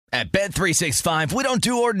At Bet365, we don't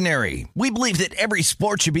do ordinary. We believe that every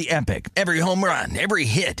sport should be epic. Every home run, every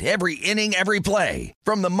hit, every inning, every play.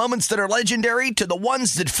 From the moments that are legendary to the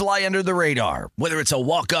ones that fly under the radar. Whether it's a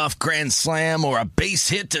walk-off grand slam or a base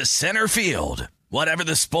hit to center field. Whatever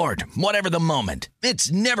the sport, whatever the moment.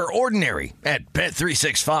 It's never ordinary at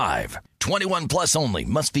Bet365. 21 plus only.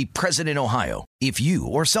 Must be present in Ohio. If you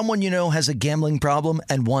or someone you know has a gambling problem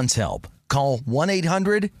and wants help, call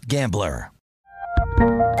 1-800-GAMBLER.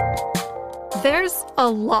 There's a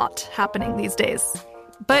lot happening these days,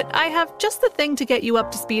 but I have just the thing to get you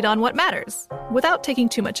up to speed on what matters without taking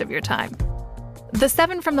too much of your time. The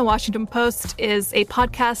 7 from the Washington Post is a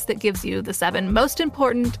podcast that gives you the 7 most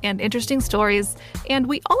important and interesting stories, and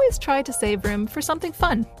we always try to save room for something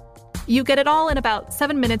fun. You get it all in about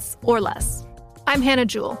 7 minutes or less. I'm Hannah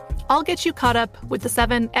Jewell. I'll get you caught up with the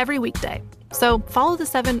 7 every weekday. So follow the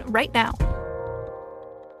 7 right now.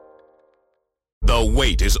 The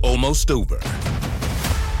wait is almost over.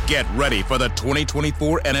 Get ready for the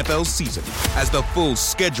 2024 NFL season as the full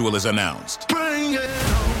schedule is announced. Bring it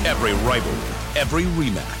on. Every rivalry, every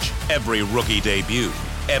rematch, every rookie debut,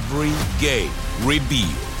 every game revealed.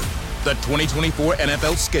 The 2024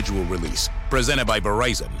 NFL schedule release, presented by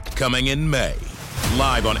Verizon, coming in May.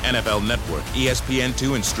 Live on NFL Network,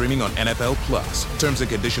 ESPN2, and streaming on NFL Plus. Terms and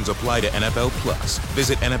conditions apply to NFL Plus.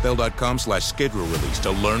 Visit NFL.com/schedule release to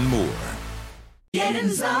learn more. Get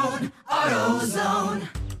in zone, AutoZone.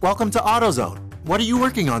 Welcome to AutoZone. What are you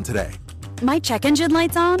working on today? My check engine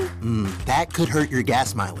light's on? That could hurt your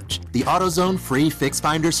gas mileage. The AutoZone free Fix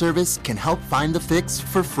Finder service can help find the fix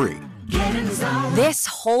for free. Get in zone. This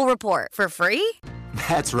whole report for free?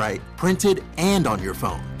 That's right, printed and on your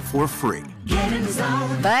phone for free. Get in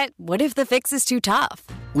zone. But what if the fix is too tough?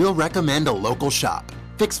 We'll recommend a local shop.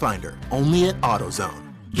 Fix Finder, only at AutoZone.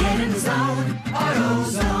 Get in zone,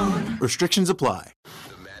 AutoZone. Restrictions apply.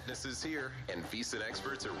 The madness is here, and VSiN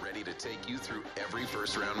experts are ready to take you through every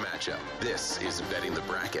first-round matchup. This is Betting the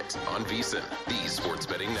Bracket on VSiN, the sports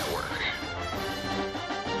betting network.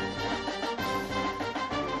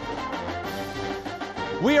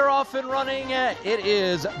 We are off and running. It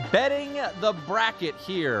is Betting the Bracket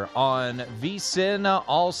here on VSiN.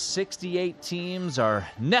 All 68 teams are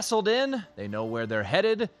nestled in. They know where they're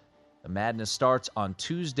headed. The madness starts on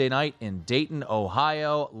Tuesday night in Dayton,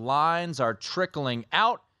 Ohio. Lines are trickling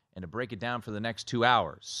out. And to break it down for the next 2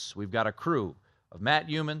 hours, we've got a crew of Matt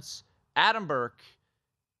Youmans, Adam Burke,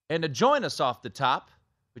 and to join us off the top,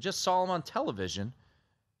 we just saw him on television,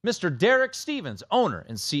 Mr. Derek Stevens, owner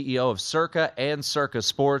and CEO of Circa and Circa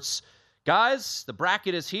Sports. Guys, the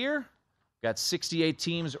bracket is here. We've got 68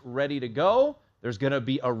 teams ready to go. There's going to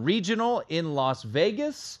be a regional in Las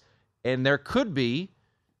Vegas, and there could be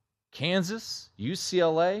Kansas,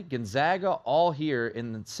 UCLA, Gonzaga, all here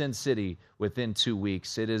in Sin City within 2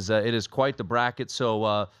 weeks. It is quite the bracket.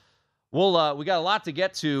 So we got a lot to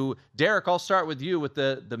get to. Derek, I'll start with you with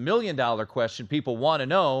the $1 million question. People want to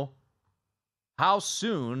know, how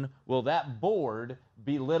soon will that board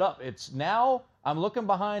be lit up? It's now, I'm looking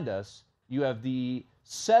behind us. You have the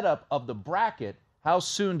setup of the bracket. How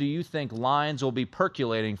soon do you think lines will be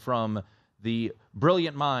percolating from the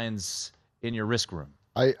brilliant minds in your risk room?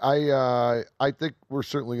 I think we're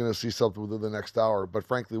certainly going to see something within the next hour, but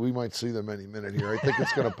frankly, we might see them any minute here. I think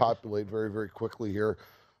it's going to populate very, very quickly here.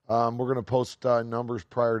 We're going to post numbers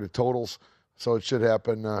prior to totals, so it should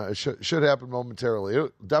happen. It should happen momentarily.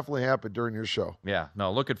 It'll definitely happen during your show. Yeah,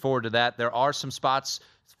 no, looking forward to that. There are some spots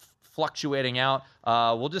fluctuating out.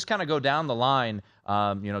 We'll just kind of go down the line.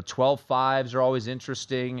 12-5s are always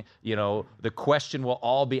interesting. The question will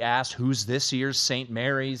all be asked, who's this year's St.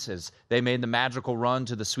 Mary's, as they made the magical run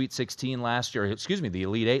to the Sweet 16 last year, the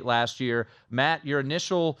Elite 8 last year. Matt, your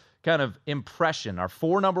initial kind of impression, our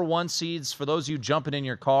 4 number 1 seeds, for those of you jumping in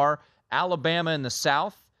your car, Alabama in the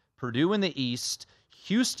South, Purdue in the East,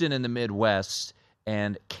 Houston in the Midwest,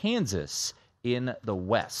 and Kansas in the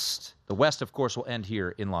West. The West, of course, will end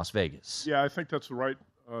here in Las Vegas. Yeah, I think that's the right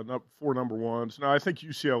 4 number 1s. Now, I think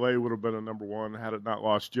UCLA would have been a number 1 had it not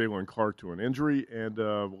lost Jalen Clark to an injury and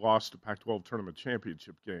lost the Pac-12 tournament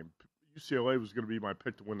championship game. UCLA was going to be my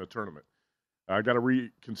pick to win the tournament. I got to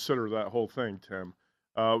reconsider that whole thing, Tim.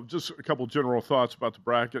 Just a couple general thoughts about the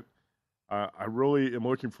bracket. I really am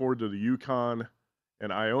looking forward to the UConn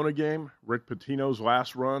and Iona game. Rick Pitino's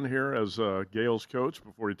last run here as Gale's coach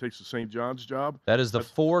before he takes the St. John's job. That is the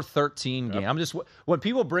 4-13 game. When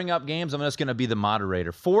people bring up games, I'm just going to be the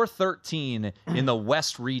moderator. 4-13 in the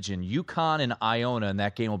West region, UConn and Iona, and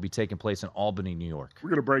that game will be taking place in Albany, New York. We're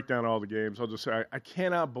going to break down all the games. I'll just say I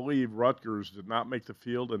cannot believe Rutgers did not make the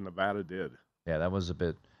field and Nevada did. Yeah, that was a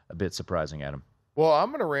bit surprising, Adam. Well, I'm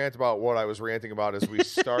going to rant about what I was ranting about as we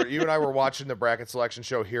start. You and I were watching the bracket selection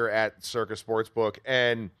show here at Circa Sportsbook,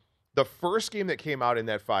 and the first game that came out in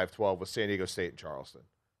that 5-12 was San Diego State and Charleston.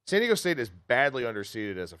 San Diego State is badly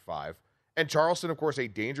underseeded as a 5, and Charleston, of course, a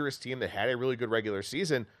dangerous team that had a really good regular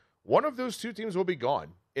season. One of those two teams will be gone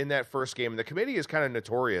in that first game, and the committee is kind of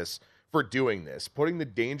notorious for doing this, putting the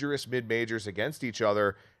dangerous mid-majors against each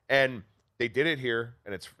other, and they did it here,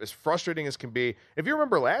 and it's as frustrating as can be. If you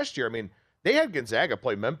remember last year, I mean, they had Gonzaga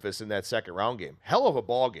play Memphis in that second round game. Hell of a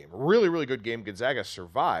ball game. Really, really good game. Gonzaga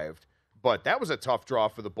survived, but that was a tough draw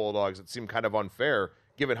for the Bulldogs. It seemed kind of unfair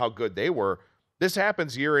given how good they were. This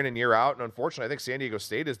happens year in and year out, and unfortunately, I think San Diego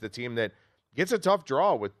State is the team that gets a tough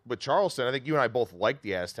draw with Charleston. I think you and I both like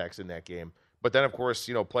the Aztecs in that game. But then, of course,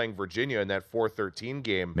 playing Virginia in that 4-13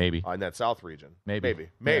 game, maybe in that South region, maybe.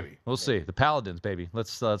 Yeah. We'll see. The Paladins, baby.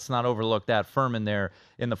 Let's not overlook that. Furman there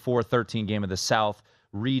in the 4-13 game of the South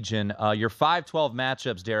region. Your 5-12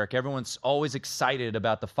 matchups, Derek. Everyone's always excited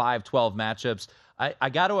about the 5-12 matchups. I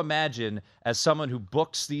got to imagine, as someone who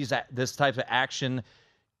books this type of action,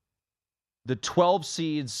 the 12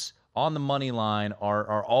 seeds on the money line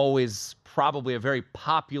are always probably a very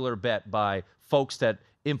popular bet by folks that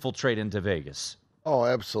infiltrate into Vegas. Oh,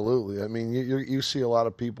 absolutely. I mean, you see a lot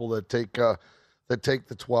of people that take the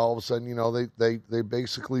 12s, and they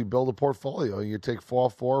basically build a portfolio. You take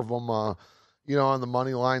four of them, on the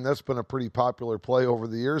money line. That's been a pretty popular play over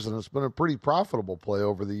the years, and it's been a pretty profitable play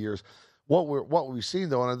over the years. What we've seen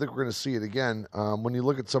though, and I think we're going to see it again, when you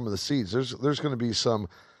look at some of the seeds, there's going to be some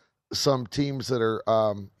teams that are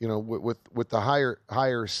with the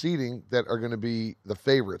higher seeding that are going to be the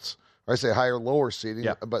favorites. I say higher, lower seeding,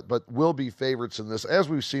 but will be favorites in this, as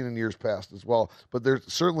we've seen in years past as well. But there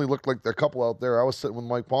certainly looked like a couple out there. I was sitting with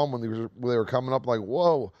Mike Palm when they were coming up, like,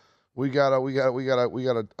 whoa, we got I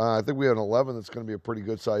think we have an 11 that's going to be a pretty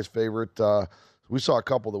good size favorite. We saw a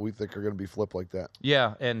couple that we think are going to be flipped like that.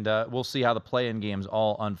 Yeah, and we'll see how the play-in games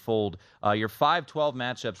all unfold. Your 5-12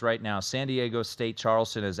 matchups right now: San Diego State,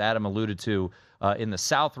 Charleston, as Adam alluded to, in the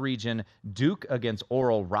South region. Duke against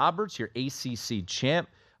Oral Roberts, your ACC champ,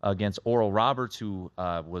 against Oral Roberts, who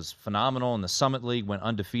was phenomenal in the Summit League, went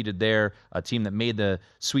undefeated there, a team that made the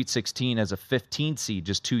Sweet 16 as a 15th seed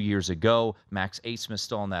just 2 years ago. Max Asmus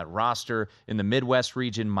still on that roster. In the Midwest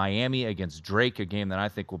region, Miami against Drake, a game that I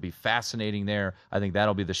think will be fascinating there. I think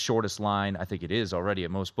that'll be the shortest line. I think it is already at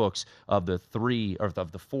most books of the 4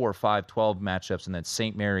 or 5-12 matchups, and then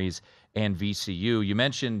St. Mary's and VCU. You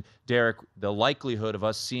mentioned, Derek, the likelihood of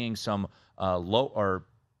us seeing some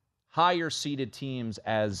higher-seeded teams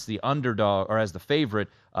as the underdog or as the favorite.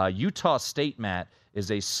 Utah State, Matt,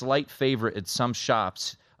 is a slight favorite at some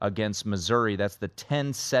shops against Missouri. That's the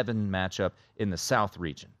 10-7 matchup in the South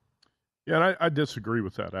region. Yeah, and I disagree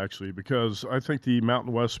with that, actually, because I think the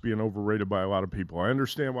Mountain West is being overrated by a lot of people. I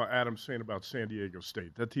understand what Adam's saying about San Diego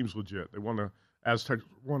State. That team's legit. They Aztecs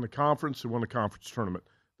won the conference. They won the conference tournament.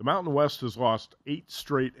 The Mountain West has lost 8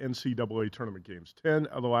 straight NCAA tournament games, 10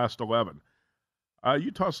 of the last 11.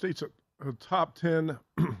 Utah State's a top 10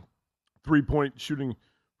 three-point shooting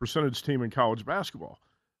percentage team in college basketball.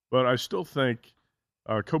 But I still think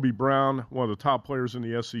Kobe Brown, one of the top players in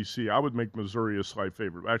the SEC, I would make Missouri a slight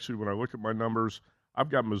favorite. Actually, when I look at my numbers,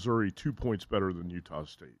 I've got Missouri 2 points better than Utah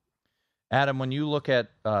State. Adam, when you look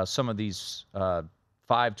at some of these 5-12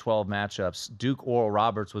 matchups, Duke Oral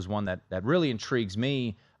Roberts was one that really intrigues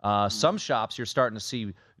me. Some shops you're starting to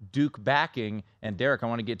see Duke backing, and Derek, I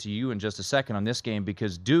want to get to you in just a second on this game,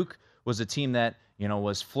 because Duke was a team that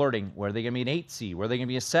was flirting. Were they going to be an 8 seed? Were they going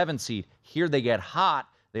to be a 7 seed? Here they get hot.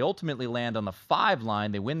 They ultimately land on the 5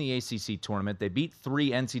 line. They win the ACC tournament. They beat 3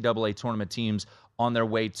 NCAA tournament teams on their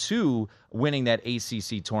way to winning that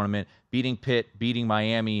ACC tournament, beating Pitt, beating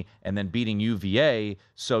Miami, and then beating UVA.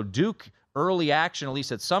 So Duke, early action, at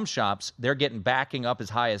least at some shops, they're getting backing up as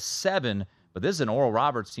high as 7. But this is an Oral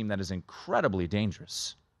Roberts team that is incredibly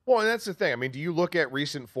dangerous. Well, and that's the thing. I mean, do you look at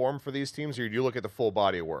recent form for these teams, or do you look at the full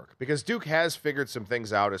body of work? Because Duke has figured some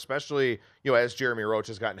things out, especially, as Jeremy Roach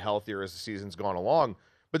has gotten healthier as the season's gone along.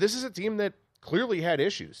 But this is a team that clearly had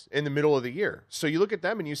issues in the middle of the year. So you look at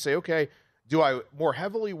them and you say, okay, do I more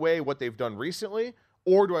heavily weigh what they've done recently,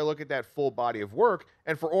 or do I look at that full body of work?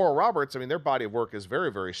 And for Oral Roberts, I mean, their body of work is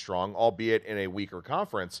very, very strong, albeit in a weaker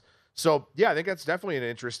conference. So, yeah, I think that's definitely an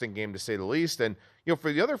interesting game to say the least. And,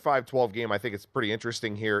 for the other 5-12 game, I think it's pretty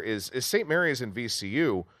interesting here is St. Mary's and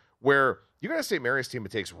VCU, where you got a St. Mary's team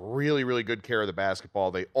that takes really, really good care of the basketball.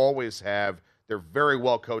 They always have. They're very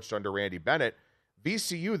well coached under Randy Bennett.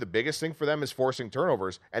 VCU, the biggest thing for them is forcing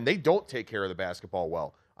turnovers, and they don't take care of the basketball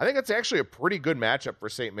well. I think that's actually a pretty good matchup for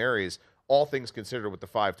St. Mary's, all things considered, with the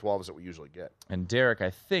 5-12s that we usually get. And Derek, I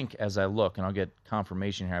think as I look, and I'll get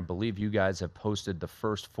confirmation here, I believe you guys have posted the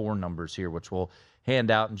first 4 numbers here, which we'll hand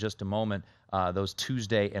out in just a moment, those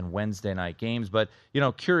Tuesday and Wednesday night games. But,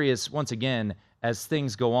 curious, once again, as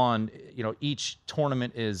things go on, each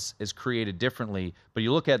tournament is created differently. But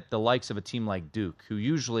you look at the likes of a team like Duke, who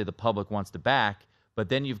usually the public wants to back, but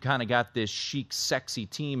then you've kind of got this chic, sexy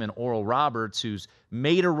team in Oral Roberts who's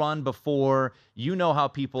made a run before. You know how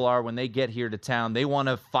people are when they get here to town. They want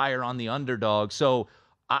to fire on the underdog. So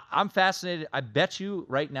I'm fascinated. I bet you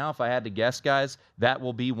right now, if I had to guess, guys, that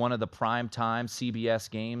will be one of the prime time CBS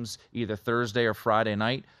games, either Thursday or Friday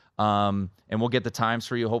night. And we'll get the times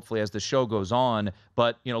for you, hopefully, as the show goes on.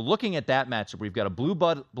 But, looking at that matchup, we've got a blue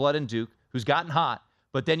blood in Duke who's gotten hot,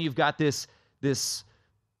 but then you've got this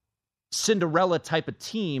Cinderella type of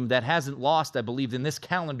team that hasn't lost, I believe, in this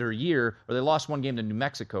calendar year, or they lost one game to New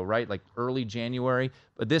Mexico, right? Like early January.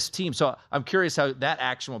 But this team, so I'm curious how that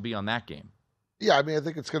action will be on that game. Yeah, I mean, I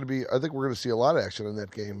think we're going to see a lot of action in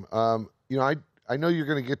that game. I know you're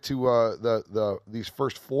going to get to these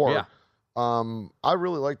first 4. Yeah. I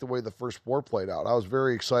really like the way the first 4 played out. I was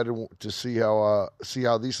very excited to see how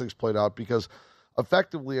these things played out, because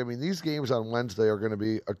effectively, I mean, these games on Wednesday are going to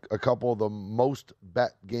be a couple of the most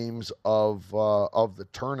bet games of the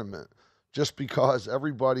tournament, just because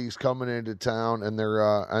everybody's coming into town and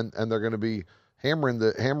they're going to be hammering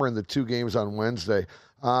the 2 games on Wednesday.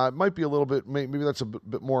 It might be a little bit, maybe that's a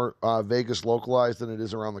bit more Vegas localized than it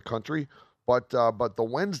is around the country. But the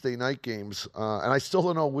Wednesday night games, and I still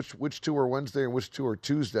don't know which 2 are Wednesday and which 2 are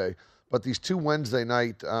Tuesday. But these 2 Wednesday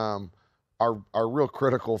night are real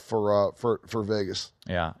critical for Vegas.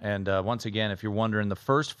 Yeah, and once again, if you're wondering, the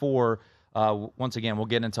first 4, once again, we'll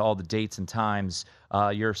get into all the dates and times.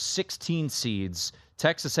 Your 16 seeds: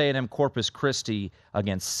 Texas A&M Corpus Christi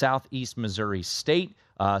against Southeast Missouri State.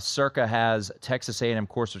 Circa has Texas A&M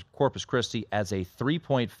Corpus Christi as a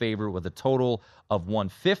 3-point favorite with a total of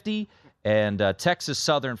 150. And Texas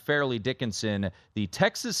Southern Fairleigh Dickinson, the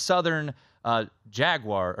Texas Southern Tigers,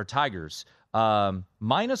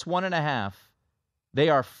 -1.5. They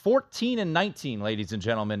are 14-19, ladies and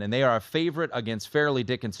gentlemen, and they are a favorite against Fairleigh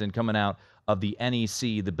Dickinson coming out of the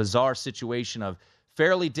NEC. The bizarre situation of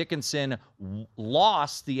Fairleigh Dickinson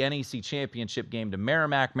lost the NEC championship game to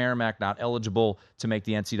Merrimack. Merrimack not eligible to make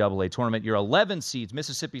the NCAA tournament. Your 11 seeds,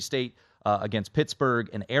 Mississippi State against Pittsburgh,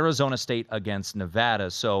 and Arizona State against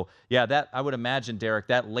Nevada. So, yeah, that I would imagine, Derek,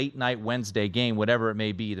 that late night Wednesday game, whatever it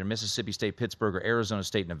may be, either Mississippi State, Pittsburgh, or Arizona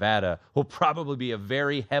State, Nevada, will probably be a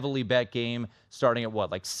very heavily bet game starting at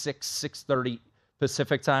what, like 6:30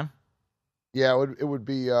 Pacific time? Yeah, it would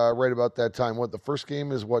be right about that time. What, the first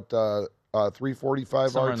game is what,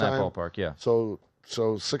 3:45 somewhere our in time? that ballpark, yeah. So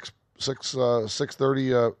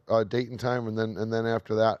 6:30 Dayton time, and then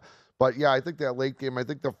after that. But yeah, I think that late game. I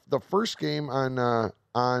think the first game on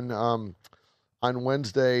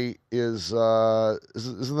Wednesday isn't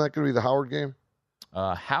that going to be the Howard game?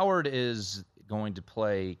 Howard is going to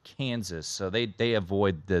play Kansas, so they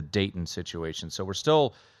avoid the Dayton situation. So we're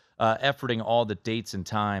still efforting all the dates and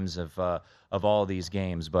times of all these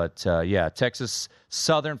games. But yeah, Texas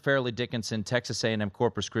Southern Fairleigh Dickinson, Texas A&M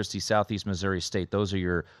Corpus Christi, Southeast Missouri State. Those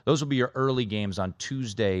will be your early games on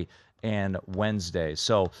Tuesday and Wednesday.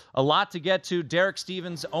 So a lot to get to. Derek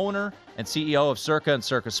Stevens, owner and CEO of Circa and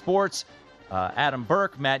Circa Sports. Adam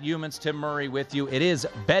Burke, Matt Youmans, Tim Murray with you. It is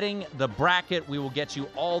Betting the Bracket. We will get you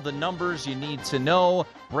all the numbers you need to know,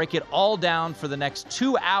 break it all down for the next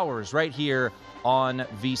 2 hours right here on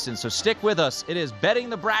VSiN. So stick with us. It is Betting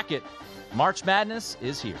the Bracket. March Madness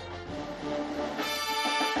is here.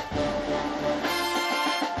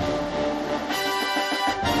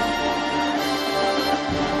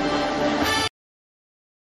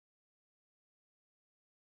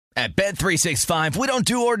 At Bet365, we don't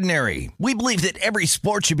do ordinary. We believe that every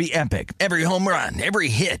sport should be epic. Every home run, every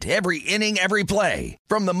hit, every inning, every play.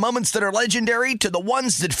 From the moments that are legendary to the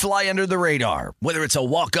ones that fly under the radar. Whether it's a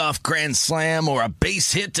walk-off grand slam or a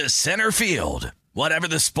base hit to center field. Whatever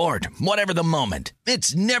the sport, whatever the moment.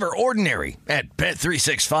 It's never ordinary at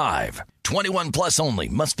Bet365. 21 plus only.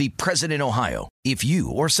 Must be present in Ohio. If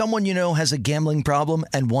you or someone you know has a gambling problem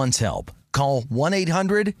and wants help, call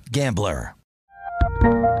 1-800-GAMBLER.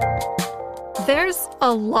 There's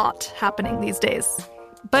a lot happening these days,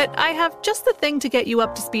 but I have just the thing to get you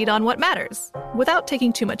up to speed on what matters without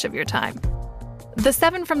taking too much of your time. The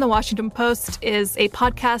 7 from the Washington Post is a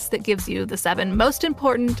podcast that gives you the 7 most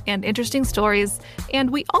important and interesting stories,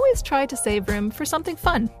 and we always try to save room for something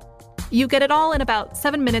fun. You get it all in about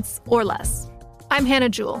 7 minutes or less. I'm Hannah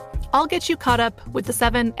Jewell. I'll get you caught up with the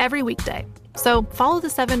 7 every weekday. So follow the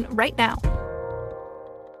 7 right now.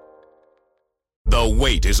 The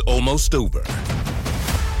wait is almost over.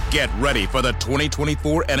 Get ready for the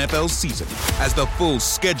 2024 NFL season as the full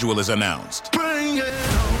schedule is announced.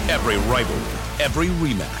 Every rivalry, every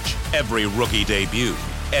rematch, every rookie debut,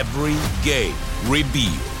 every game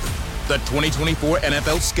revealed. The 2024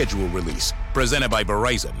 NFL schedule release, presented by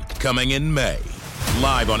Verizon, coming in May.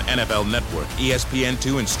 Live on NFL Network,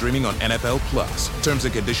 ESPN2, and streaming on NFL Plus. Terms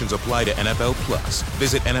and conditions apply to NFL Plus.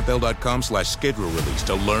 Visit NFL.com/schedule release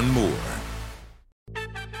to learn more.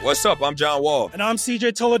 What's up? I'm John Wall. And I'm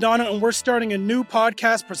CJ Toledano, and we're starting a new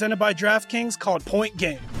podcast presented by DraftKings called Point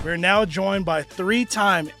Game. We're now joined by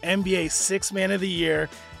 3-time NBA Sixth Man of the Year,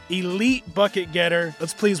 elite bucket getter.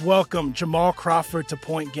 Let's please welcome Jamal Crawford to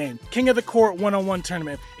Point Game. King of the Court one-on-one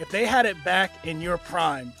tournament. If they had it back in your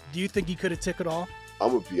prime, do you think you could have took it all? I'm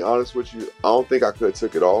going to be honest with you. I don't think I could have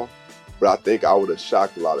took it all, but I think I would have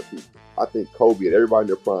shocked a lot of people. I think Kobe and everybody in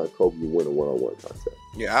their prime, Kobe would win a one-on-one contest.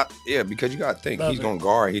 Yeah, because you got to think, he's going to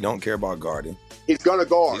guard. He don't care about guarding. He's going to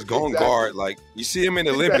guard. He's going to guard. Like, you see him in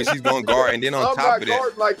the Olympics, he's going to guard. And then on top of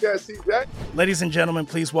that. Like that, see that? Ladies and gentlemen,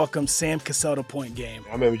 please welcome Sam Cassell to Point Game.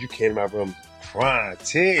 I remember you came in my room crying,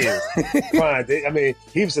 tears, crying. I mean,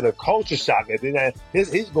 he was in a culture shock. And then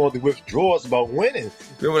he's going through withdrawals about winning.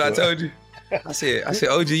 Remember what I told you? I said,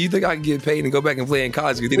 OG, you think I can get paid and go back and play in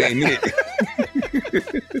college because it ain't it?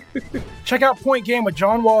 Check out Point Game with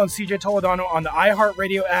John Wall and CJ Toledano on the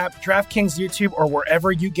iHeartRadio app, DraftKings YouTube, or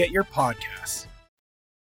wherever you get your podcasts.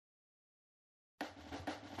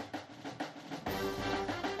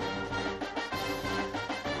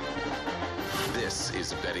 This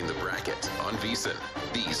is Betting the Bracket on VSiN,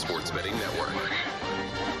 the Sports Betting Network.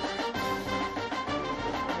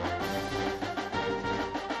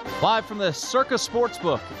 Live from the Circa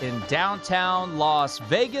Sportsbook in downtown Las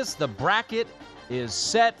Vegas, the bracket is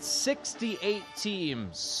set. 68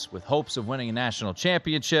 teams with hopes of winning a national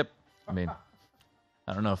championship. I mean,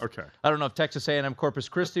 I don't know if Texas A&M Corpus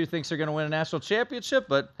Christi thinks they're going to win a national championship,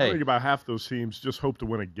 but hey, I think about half those teams just hope to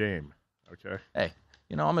win a game. Okay. Hey,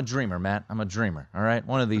 you know, I'm a dreamer, Matt. I'm a dreamer, all right?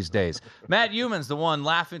 One of these days. Matt Euman's the one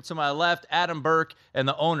laughing to my left. Adam Burke and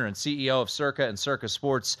the owner and CEO of Circa and Circa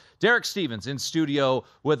Sports. Derek Stevens in studio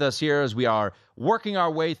with us here as we are working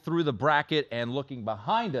our way through the bracket and looking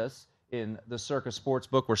behind us in the Circa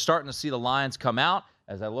Sportsbook. We're starting to see the lines come out.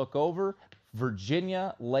 As I look over,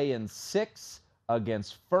 Virginia laying 6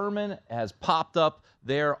 against Furman has popped up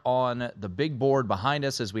there on the big board behind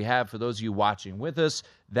us, as we have for those of you watching with us.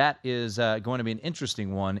 That is going to be an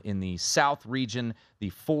interesting one in the South region, the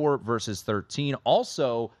 4 versus 13.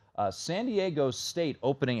 Also, San Diego State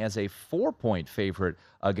opening as a 4-point favorite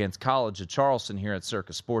against College of Charleston here at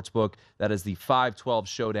Circa Sportsbook. That is the 5-12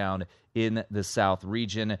 showdown in the South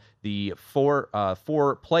region. The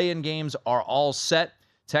four play-in games are all set.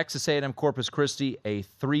 Texas A&M Corpus Christi, a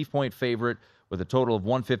 3-point favorite with a total of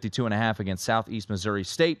 152.5 against Southeast Missouri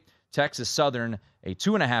State. Texas Southern, a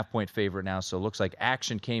 2.5-point favorite now, so it looks like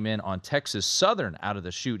action came in on Texas Southern out of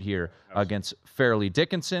the chute here against Fairleigh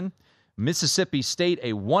Dickinson. Mississippi State,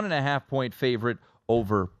 a 1.5-point favorite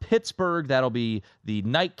over Pittsburgh. That'll be the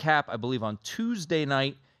nightcap, I believe, on Tuesday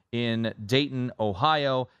night in Dayton,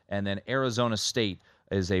 Ohio. And then Arizona State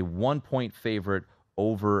is a 1-point favorite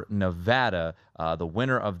over Nevada. The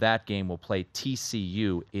winner of that game will play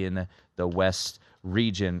TCU in the West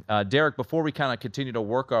region. Derek, before we kind of continue to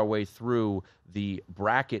work our way through the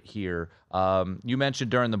bracket here, you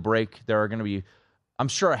mentioned during the break there are going to be, I'm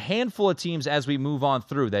sure, a handful of teams as we move on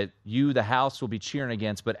through that you, the house, will be cheering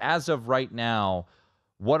against. But as of right now,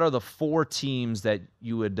 what are the 4 teams that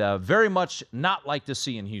you would very much not like to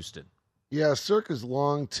see in Houston? Yeah, Circa's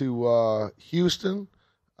long to Houston,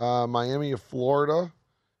 Miami of Florida,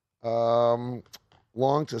 long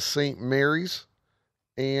to St. Mary's,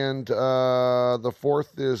 and the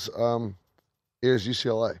 4th is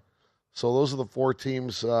UCLA. So those are the 4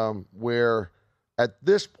 teams where, at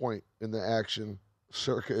this point in the action,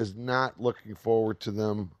 Circa is not looking forward to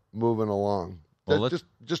them moving along. Well,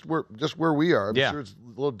 just where we are. I'm sure it's a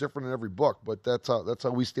little different in every book, but that's how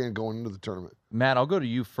we stand going into the tournament. Matt, I'll go to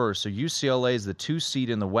you first. So UCLA is the 2 seed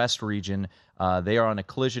in the West region. They are on a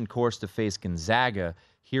collision course to face Gonzaga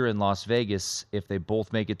here in Las Vegas. If they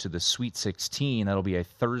both make it to the Sweet 16, that'll be a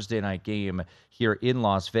Thursday night game here in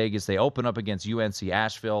Las Vegas. They open up against UNC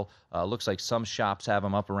Asheville. Looks like some shops have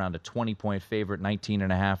them up around a 20-point favorite,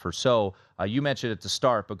 19.5 or so. You mentioned at the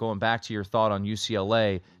start, but going back to your thought on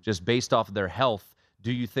UCLA, just based off of their health,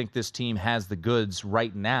 do you think this team has the goods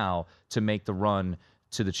right now to make the run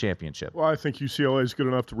to the championship? Well, I think UCLA is good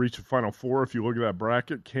enough to reach the Final Four. If you look at that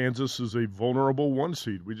bracket, Kansas is a vulnerable 1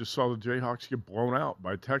 seed. We just saw the Jayhawks get blown out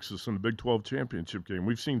by Texas in the Big 12 championship game.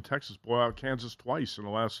 We've seen Texas blow out Kansas twice in the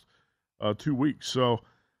last 2 weeks. So,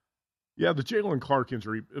 yeah, the Jalen Clark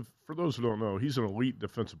injury, for those who don't know, he's an elite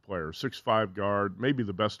defensive player, 6'5" guard, maybe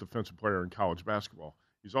the best defensive player in college basketball.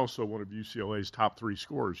 He's also one of UCLA's top 3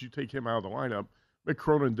 scorers. You take him out of the lineup, Mick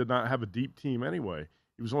Cronin did not have a deep team anyway.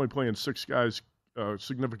 He was only playing 6 guys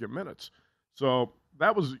significant minutes. So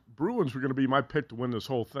Bruins were going to be my pick to win this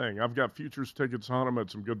whole thing. I've got futures tickets on them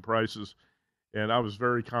at some good prices, and I was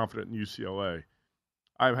very confident in UCLA.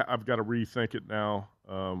 I've got to rethink it now.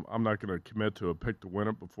 I'm not going to commit to a pick to win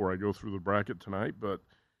it before I go through the bracket tonight, but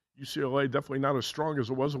UCLA definitely not as strong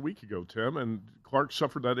as it was a week ago, Tim. And Clark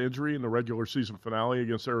suffered that injury in the regular season finale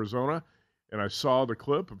against Arizona, and I saw the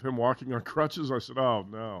clip of him walking on crutches. I said, oh,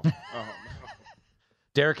 no. Oh, no.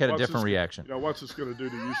 Derek had a different reaction. What's this going to do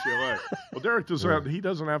to UCLA? Well, Derek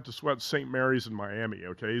doesn't have to sweat St. Mary's in Miami,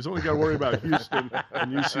 okay? He's only got to worry about Houston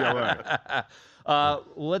and UCLA.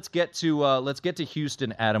 Let's get to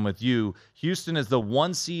Houston, Adam, with you. Houston is the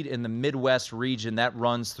 1 seed in the Midwest region that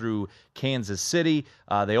runs through Kansas City.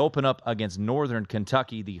 They open up against Northern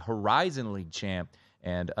Kentucky, the Horizon League champ.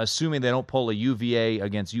 And assuming they don't pull a UVA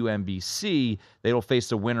against UMBC, they will face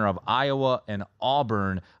the winner of Iowa and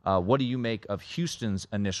Auburn. What do you make of Houston's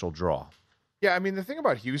initial draw? Yeah, I mean, the thing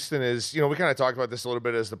about Houston is, we kind of talked about this a little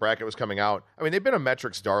bit as the bracket was coming out. I mean, they've been a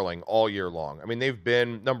metrics darling all year long. I mean, they've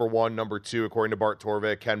been number 1, number 2, according to Bart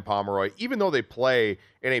Torvik, Ken Pomeroy. Even though they play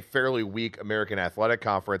in a fairly weak American Athletic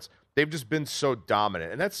Conference, they've just been so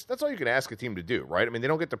dominant. And that's all you can ask a team to do, right? I mean, they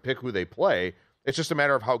don't get to pick who they play. It's just a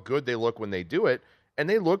matter of how good they look when they do it. And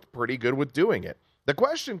they looked pretty good with doing it. The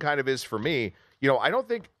question kind of is for me, I don't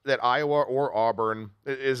think that Iowa or Auburn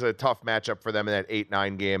is a tough matchup for them in that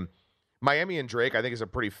 8-9 game. Miami and Drake, I think, is a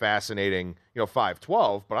pretty fascinating,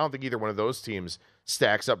 5-12, but I don't think either one of those teams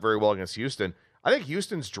stacks up very well against Houston. I think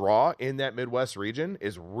Houston's draw in that Midwest region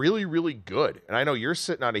is really, really good. And I know you're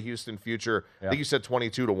sitting on a Houston future. Yeah. I think you said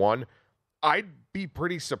 22-1. I'd be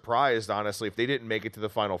pretty surprised, honestly, if they didn't make it to the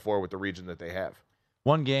Final Four with the region that they have.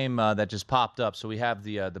 One game that just popped up. So we have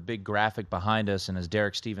the big graphic behind us, and as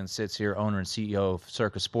Derek Stevens sits here, owner and CEO of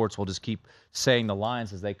Circa Sports, we'll just keep saying the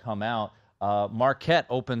lines as they come out. Marquette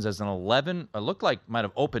opens as an 11. It looked like might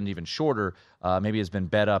have opened even shorter. Maybe has been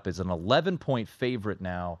bet up. Is an 11-point favorite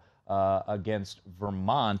now against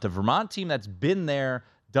Vermont, a Vermont team that's been there,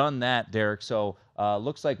 done that, Derek. So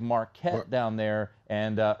looks like Marquette down there,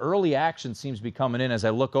 and early action seems to be coming in as I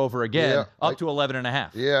look over again, up to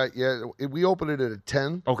 11.5. Yeah. We opened it at a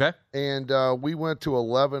 10. Okay. And we went to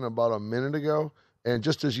 11 about a minute ago. And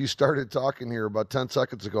just as you started talking here about 10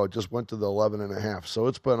 seconds ago, it just went to the 11.5. So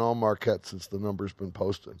it's been all Marquette since the number's been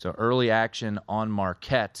posted. So early action on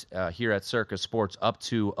Marquette here at Circa Sports up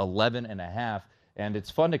to 11.5. And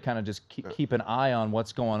it's fun to kind of just keep an eye on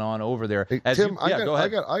what's going on over there. Hey, Tim, go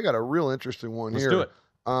ahead. I got a real interesting one here. Let's do it.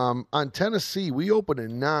 On Tennessee, we opened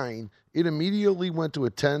at 9. It immediately went to a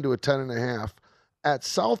 10 to a 10.5. At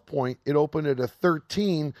South Point, it opened at a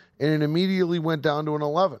 13, and it immediately went down to an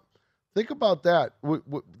 11. Think about that.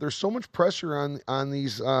 There's so much pressure on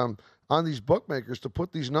these bookmakers to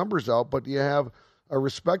put these numbers out, but you have a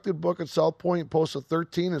respected book at South Point posts a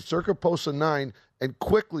 13 and Circa posts a 9, and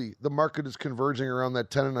quickly the market is converging around that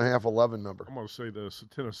 10.5, 11 number. I'm going to say this: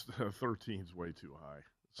 13 is way too high.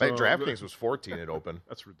 So, DraftKings was 14 at open.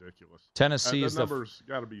 That's ridiculous. Tennessee's the number's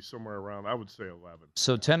got to be somewhere around, I would say, 11.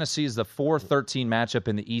 So Tennessee is the 4-13 matchup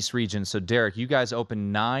in the East region. So Derek, you guys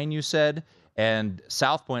opened 9, you said. And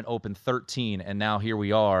South Point opened 13, and now here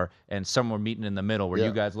we are, and somewhere meeting in the middle where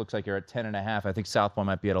you guys looks like you're at 10.5. I think South Point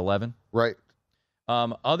might be at 11. Right.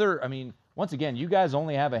 Once again, you guys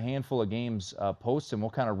only have a handful of games posted, and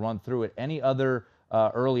we'll kind of run through it. Any other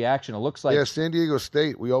early action? It looks like San Diego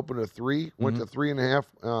State. We opened at 3, went to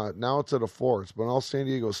 3.5. Now it's at a 4. It's been all San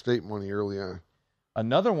Diego State money early on.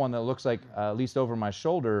 Another one that looks like, at least over my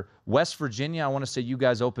shoulder, West Virginia. I want to say you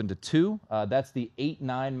guys opened to 2. That's the 8-9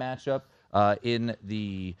 matchup. In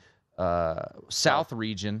the South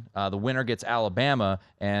region, the winner gets Alabama,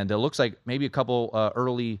 and it looks like maybe a couple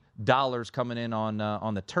early dollars coming in on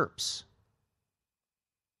the Terps.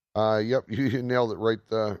 Yep, you nailed it right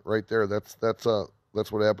there. That's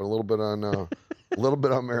what happened. A little bit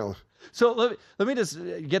on Maryland. So let me just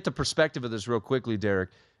get the perspective of this real quickly,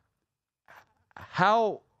 Derek.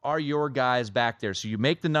 How are your guys back there? So you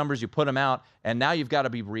make the numbers, you put them out, and now you've got to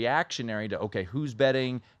be reactionary to, okay, who's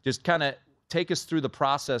betting? Just kind of take us through the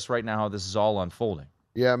process right now, how this is all unfolding.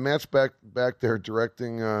 Yeah, Matt's back there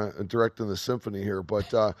directing the symphony here,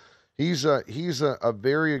 but he's a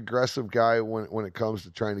very aggressive guy when it comes to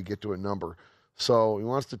trying to get to a number. So he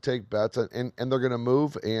wants to take bets, and they're going to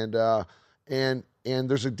move, and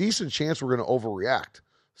there's a decent chance we're going to overreact.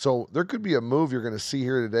 So there could be a move you're going to see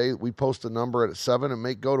here today. We post a number at 7 and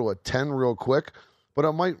may go to a 10 real quick, but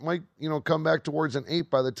it might come back towards an 8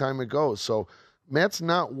 by the time it goes. So Matt's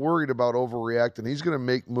not worried about overreacting. He's going to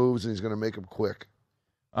make moves, and he's going to make them quick.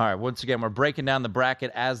 All right, once again, we're breaking down the bracket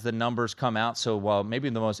as the numbers come out. So maybe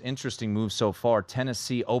the most interesting move so far,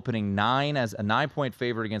 Tennessee opening 9 as a 9-point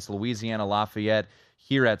favorite against Louisiana Lafayette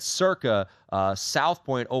here at Circa. South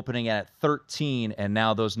Point opening at 13, and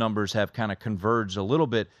now those numbers have kind of converged a little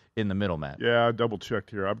bit in the middle, Matt. Yeah, I double-checked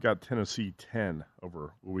here. I've got Tennessee 10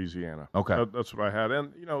 over Louisiana. Okay. That's what I had.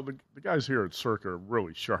 And, the guys here at Circa are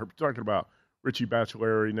really sharp. Talking about Richie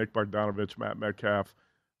Baccelleri, Nick Bogdanovich, Matt Metcalf.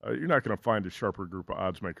 You're not going to find a sharper group of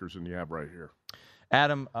odds makers than you have right here.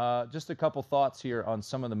 Adam, just a couple thoughts here on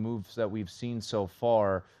some of the moves that we've seen so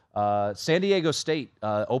far. San Diego State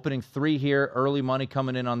opening 3 here, early money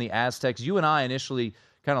coming in on the Aztecs. You and I initially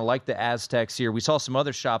kind of liked the Aztecs here. We saw some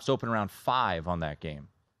other shops open around 5 on that game.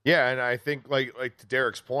 Yeah, and I think like to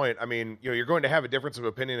Derek's point, I mean, you're going to have a difference of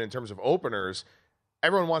opinion in terms of openers.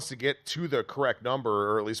 Everyone wants to get to the correct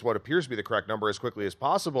number, or at least what appears to be the correct number, as quickly as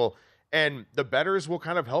possible. And the bettors will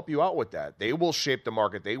kind of help you out with that. They will shape the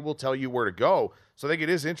market. They will tell you where to go. So I think it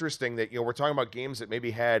is interesting that, we're talking about games that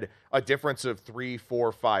maybe had a difference of 3,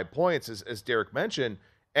 4, 5 points, as Derek mentioned,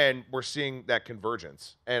 and we're seeing that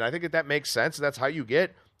convergence. And I think that makes sense. That's how you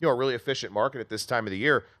get, a really efficient market at this time of the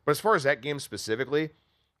year. But as far as that game specifically,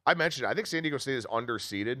 I mentioned, I think San Diego State is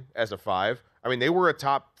underseeded as a 5. I mean, they were a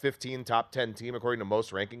top 15, top 10 team according to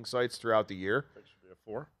most ranking sites throughout the year. It should be a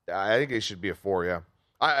 4. I think they should be a 4, yeah.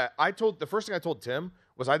 The first thing I told Tim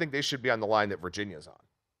was I think they should be on the line that Virginia's on.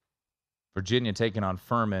 Virginia taking on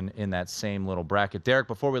Furman in that same little bracket. Derek,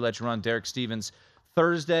 before we let you run, Derek Stevens,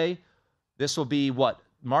 Thursday, this will be what?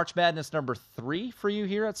 March Madness number 3 for you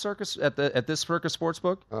here at Circus at this Circus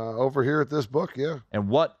Sportsbook? Over here at this book, yeah. And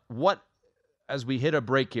what as we hit a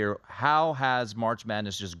break here, how has March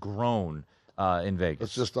Madness just grown in Vegas?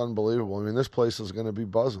 It's just unbelievable. I mean, this place is going to be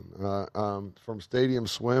buzzing. From Stadium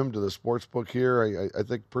Swim to the Sportsbook here, I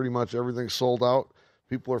think pretty much everything's sold out.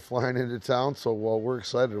 People are flying into town, so we're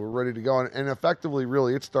excited. We're ready to go. And effectively,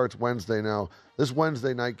 really, it starts Wednesday now. This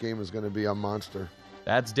Wednesday night game is going to be a monster.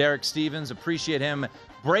 That's Derek Stevens. Appreciate him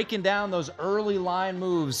breaking down those early line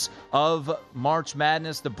moves of March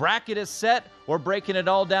Madness. The bracket is set. We're breaking it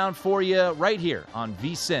all down for you right here on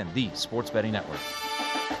VSiN, the Sports Betting Network.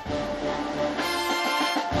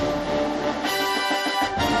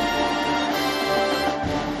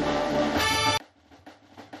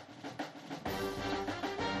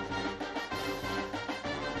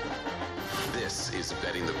 This is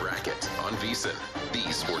Betting the Bracket on VSiN,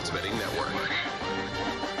 the Sports Betting Network.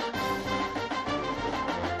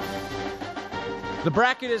 The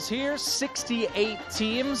bracket is here, 68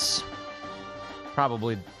 teams.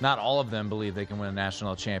 Probably not all of them believe they can win a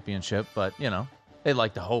national championship, but, they'd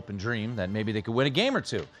like to hope and dream that maybe they could win a game or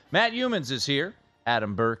two. Matt Youmans is here.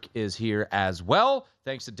 Adam Burke is here as well.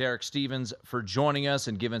 Thanks to Derek Stevens for joining us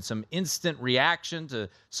and giving some instant reaction to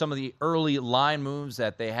some of the early line moves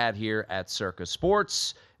that they had here at Circa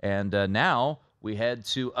Sports. And now we head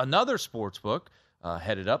to another sportsbook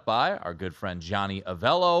headed up by our good friend Johnny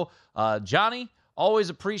Avello. Johnny, always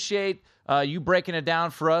appreciate you breaking it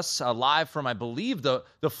down for us live from, I believe, the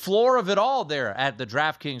floor of it all there at the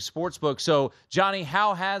DraftKings Sportsbook. So, Johnny,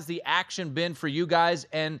 how has the action been for you guys?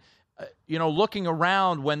 And, looking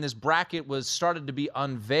around when this bracket was started to be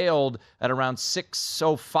unveiled at around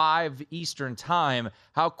 6:05 Eastern time,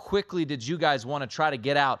 how quickly did you guys want to try to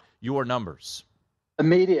get out your numbers?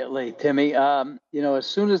 Immediately, Timmy. As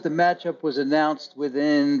soon as the matchup was announced,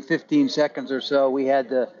 within 15 seconds or so, we had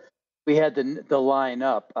the line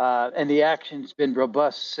up, and the action's been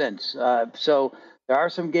robust since. So there are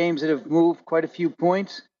some games that have moved quite a few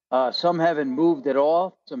points. Some haven't moved at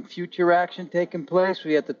all. Some future action taking place.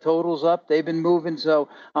 We had the totals up. They've been moving. So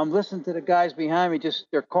I'm listening to the guys behind me.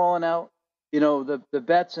 They're calling out, the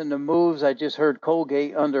bets and the moves. I just heard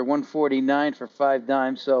Colgate under 149 for 5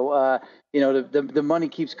 dimes. So, the money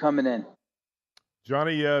keeps coming in.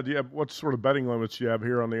 Johnny, do you have, what sort of betting limits do you have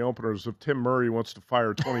here on the openers? If Tim Murray wants to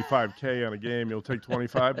fire $25K on a game, you'll take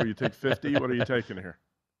 25 or you take 50? What are you taking here?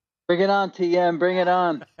 Bring it on, TM. Bring it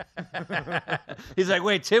on. He's like,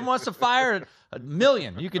 wait, Tim wants to fire $1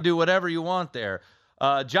 million. You can do whatever you want there.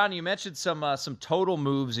 John, you mentioned some total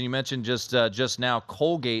moves, and you mentioned just now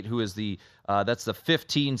Colgate, who is that's the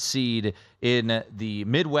 15 seed in the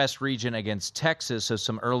Midwest region against Texas. So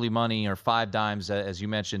some early money or 5 dimes, as you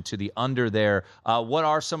mentioned, to the under there. What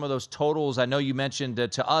are some of those totals? I know you mentioned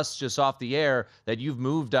to us just off the air that you've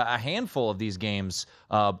moved a handful of these games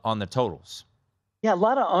on the totals. Yeah, a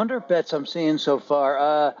lot of under bets I'm seeing so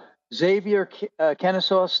far. Xavier,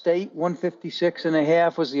 Kennesaw State,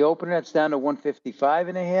 156.5 was the opener. That's down to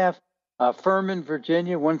 155.5. Furman,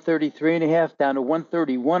 Virginia, 133.5 down to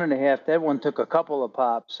 131.5. That one took a couple of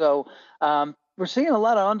pops. So we're seeing a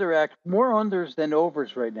lot of more unders than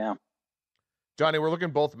overs right now. Johnny, we're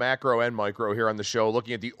looking both macro and micro here on the show,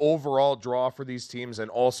 looking at the overall draw for these teams and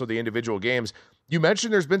also the individual games. You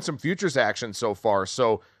mentioned there's been some futures action so far.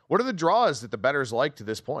 So what are the draws that the bettors like to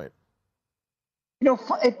this point? A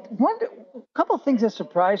couple of things that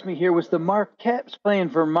surprised me here was the Marquette's playing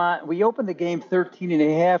Vermont. We opened the game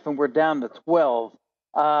 13.5 and we're down to 12.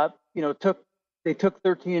 They took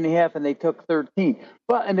 13.5 and they took 13.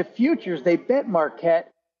 But in the futures, they bet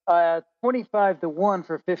Marquette 25-1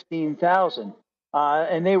 for 15,000.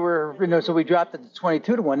 And they were, so we dropped it to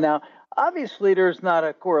 22-1. Now, obviously, there's not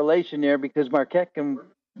a correlation there because Marquette can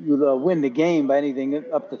win the game by anything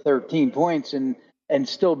up to 13 points and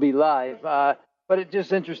still be live. But it's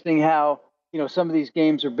just interesting how, some of these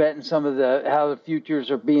games are bet and how the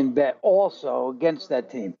futures are being bet also against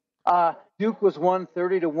that team. Duke was won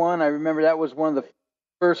 30-1. I remember that was one of the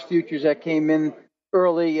first futures that came in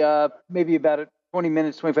early, maybe about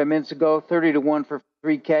 25 minutes ago, 30-1 for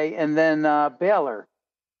 3K. And then Baylor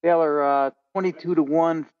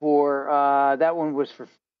 22-1 for, that one was for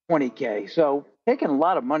 20K. So taking a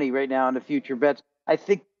lot of money right now on the future bets. I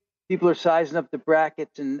think people are sizing up the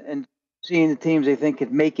brackets and seeing the teams they think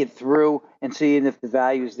could make it through and seeing if the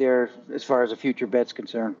value is there as far as a future bet's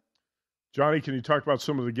concerned. Johnny, can you talk about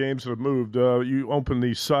some of the games that have moved? You opened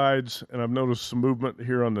these sides, and I've noticed some movement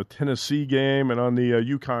here on the Tennessee game and on the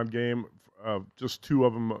UConn game, just two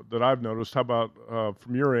of them that I've noticed. How about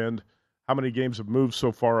from your end, how many games have moved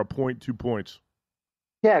so far, a point, 2 points?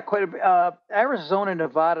 Yeah, quite a bit. Arizona,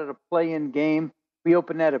 Nevada, the play-in game. We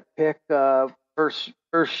opened at a pick. First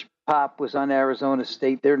pop was on Arizona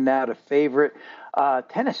State. They're now the favorite.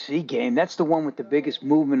 Tennessee game, that's the one with the biggest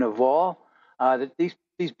movement of all. These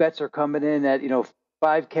bets are coming in at,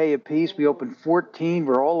 $5K a piece. We opened 14.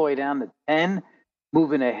 We're all the way down to 10,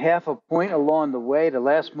 moving a half a point along the way. The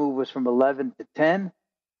last move was from 11 to 10.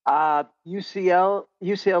 UCLA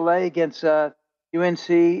against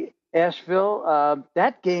UNC Asheville.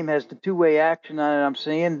 That game has the two-way action on it. I'm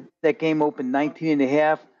seeing that game opened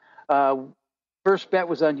 19.5. First bet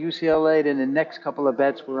was on UCLA, then the next couple of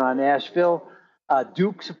bets were on Asheville.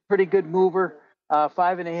 Duke's a pretty good mover,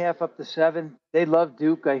 5.5 up to 7. They love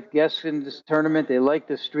Duke, I guess, in this tournament. They like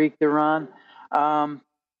the streak they're on. I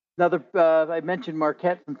mentioned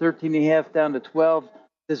Marquette from 13.5 down to 12.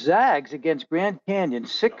 The Zags against Grand Canyon,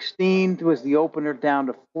 16 was the opener, down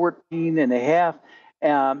to 14.5.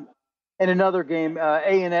 And another game,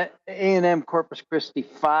 A&M Corpus Christi,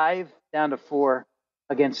 5 down to 4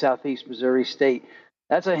 against Southeast Missouri State.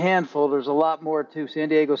 That's a handful. There's a lot more, too. San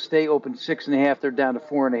Diego State opened 6.5. They're down to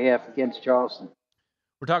 4.5 against Charleston.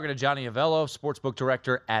 We're talking to Johnny Avello, sportsbook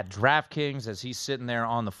director at DraftKings, as he's sitting there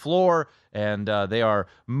on the floor, and they are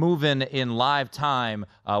moving in live time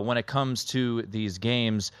when it comes to these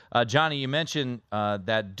games. Johnny, you mentioned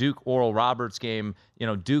that Duke-Oral Roberts game.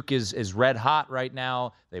 Duke is red hot right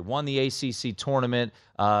now. They won the ACC tournament.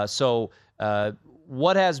 So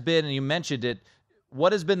what has been, and you mentioned it,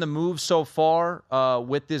 what has been the move so far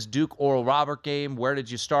with this Duke-Oral Roberts game? Where did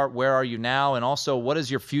you start? Where are you now? And also, what is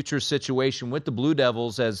your future situation with the Blue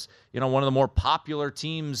Devils as, one of the more popular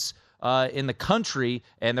teams in the country,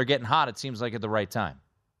 and they're getting hot, it seems like, at the right time?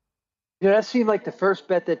 Yeah, that seemed like the first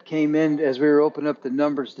bet that came in as we were opening up the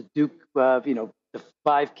numbers to Duke, the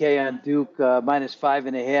 5K on Duke, minus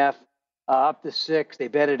 5.5, up to 6. They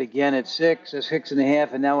bet it again at 6,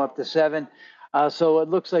 6.5, and now up to 7. So it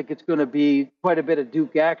looks like it's going to be quite a bit of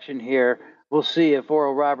Duke action here. We'll see if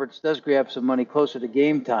Oral Roberts does grab some money closer to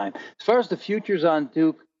game time. As far as the futures on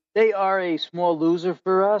Duke, they are a small loser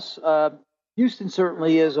for us. Houston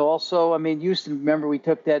certainly is also. I mean, Houston, remember we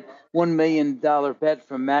took that $1 million bet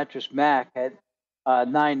from Mattress Mac at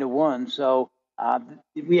 9-1. So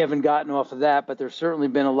we haven't gotten off of that, but there's certainly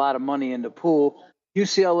been a lot of money in the pool.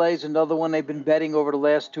 UCLA is another one they've been betting over the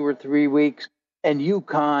last 2 or 3 weeks. And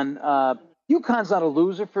UConn, UConn's not a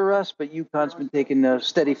loser for us, but UConn's been taking a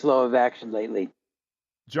steady flow of action lately.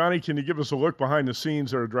 Johnny, can you give us a look behind the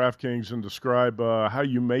scenes there at DraftKings and describe how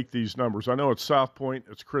you make these numbers? I know it's South Point.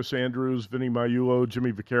 It's Chris Andrews, Vinny Maiulo,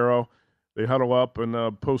 Jimmy Vaccaro. They huddle up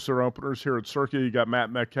and post their openers here at Circa. You got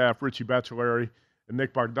Matt Metcalf, Richie Baccellieri, and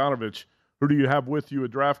Nick Bogdanovich. Who do you have with you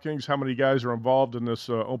at DraftKings? How many guys are involved in this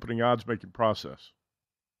opening odds-making process?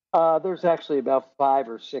 There's actually about 5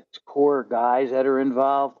 or 6 core guys that are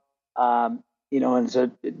involved. And so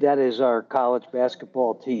that is our college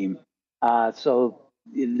basketball team. So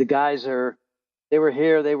the guys they were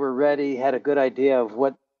here, they were ready, had a good idea of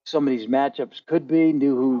what some of these matchups could be,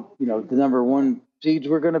 knew who, the number one seeds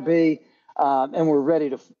were going to be, and were ready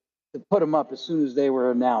to put them up as soon as they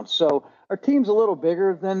were announced. So our team's a little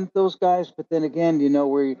bigger than those guys, but then again,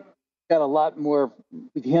 we got a lot more,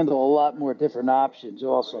 we can handle a lot more different options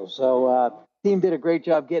also. So team did a great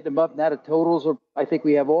job getting them up. Now the totals I think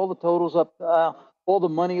we have all the totals up. All the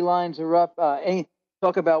money lines are up.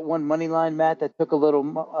 Talk about one money line, Matt, that took a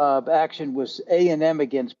little action was A&M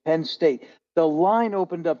against Penn State. The line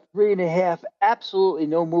opened up 3.5, absolutely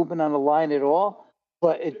no movement on the line at all,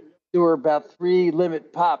 but there were about 3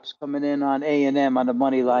 limit pops coming in on A&M on the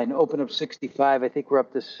money line. Opened up 65. I think we're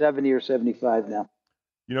up to 70 or 75 now.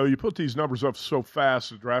 You put these numbers up so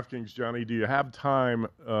fast at DraftKings, Johnny. Do you have time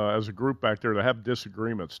as a group back there to have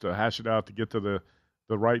disagreements, to hash it out, to get to the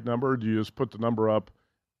right number? Or do you just put the number up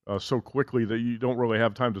so quickly that you don't really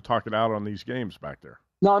have time to talk it out on these games back there?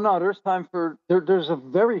 No, there's time there's a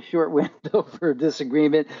very short window for a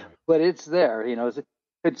disagreement, but it's there. It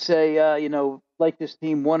could say, like this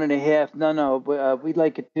team 1.5. No, we'd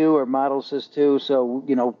like it 2, or model says 2, so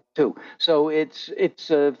 2. So it's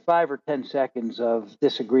 5 or 10 seconds of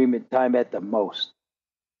disagreement time at the most.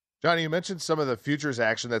 Johnny, you mentioned some of the futures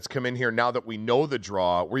action that's come in here now that we know the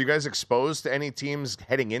draw. Were you guys exposed to any teams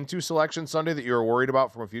heading into Selection Sunday that you were worried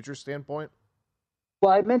about from a futures standpoint?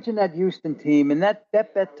 Well, I mentioned that Houston team, and that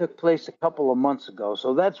bet took place a couple of months ago.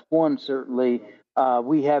 So that's one certainly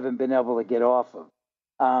we haven't been able to get off of.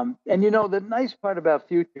 And, the nice part about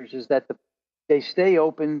futures is that they stay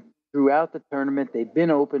open throughout the tournament. They've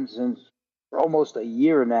been open since for almost a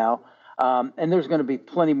year now. And there's going to be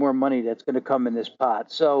plenty more money that's going to come in this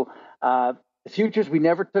pot. So the futures we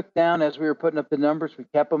never took down as we were putting up the numbers. We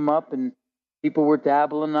kept them up, and people were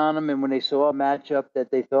dabbling on them. And when they saw a matchup that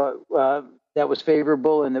they thought that was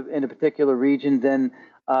favorable in a particular region, then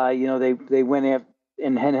they went after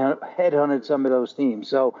and headhunted some of those teams.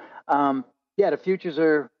 So the futures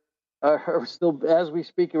are still, as we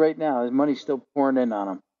speak right now, the money's still pouring in on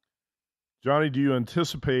them. Johnny, do you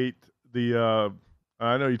anticipate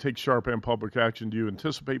I know you take sharp and public action. Do you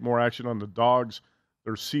anticipate more action on the dogs?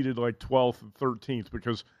 They're seated like 12th and 13th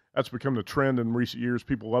because that's become the trend in recent years.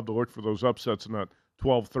 People love to look for those upsets in that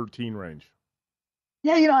 12-13 range.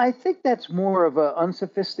 Yeah, I think that's more of an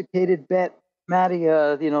unsophisticated bet, Matty.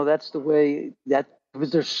 That's the way that,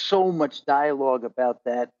 because there's so much dialogue about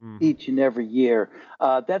that each and every year.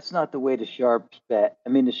 That's not the way the sharps bet. I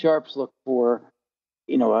mean, the sharps look for,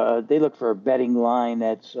 they look for a betting line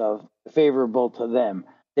that's favorable to them.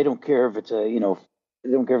 They don't care if it's they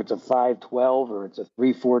don't care if it's a 5-12 or it's a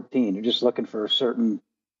 3-14. They're just looking for a certain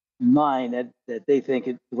line that they think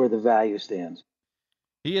where the value stands.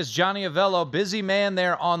 He is Johnny Avello, busy man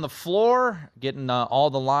there on the floor, getting all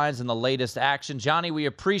the lines and the latest action. Johnny, we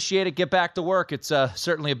appreciate it. Get back to work. It's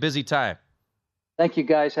certainly a busy time. Thank you,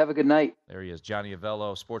 guys. Have a good night. There he is, Johnny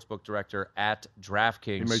Avello, sportsbook director at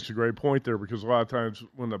DraftKings. He makes a great point there because a lot of times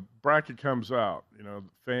when the bracket comes out,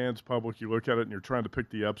 fans, public, you look at it and you're trying to pick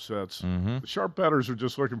the upsets. The sharp bettors are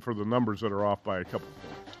just looking for the numbers that are off by a couple of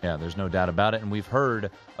points. Yeah, there's no doubt about it. And we've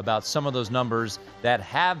heard about some of those numbers that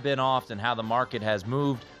have been off and how the market has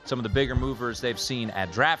moved. Some of the bigger movers they've seen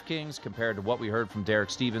at DraftKings compared to what we heard from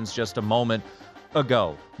Derek Stevens just a moment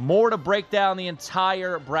ago. More to break down the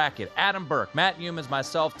entire bracket. Adam Burke, Matt Humans,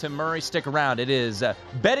 myself, Tim Murray. Stick around. It is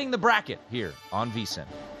Betting the Bracket here on VSiN.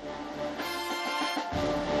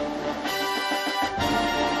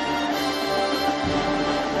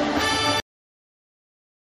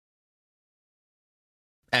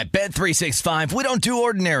 At Bet365, we don't do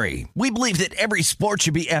ordinary. We believe that every sport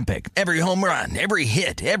should be epic. Every home run, every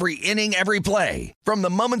hit, every inning, every play. From the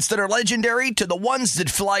moments that are legendary to the ones that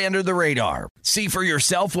fly under the radar. See for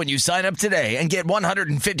yourself when you sign up today and get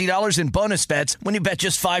 $150 in bonus bets when you bet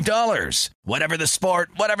just $5. Whatever the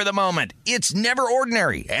sport, whatever the moment, it's never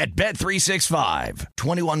ordinary at Bet365.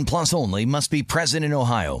 21 plus only. Must be present in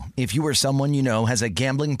Ohio. If you or someone you know has a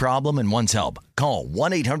gambling problem and wants help, call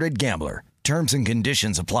 1-800-GAMBLER. Terms and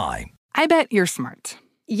conditions apply. I bet you're smart.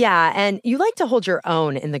 Yeah, and you like to hold your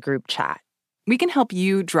own in the group chat. We can help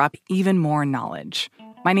you drop even more knowledge.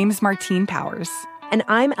 My name is Martine Powers. And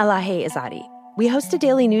I'm Elahe Izadi. We host a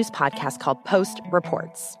daily news podcast called Post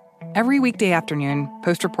Reports. Every weekday afternoon,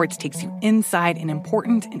 Post Reports takes you inside an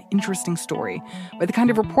important and interesting story with the kind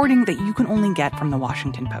of reporting that you can only get from the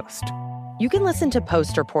Washington Post. You can listen to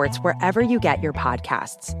Post Reports wherever you get your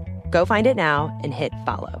podcasts. Go find it now and hit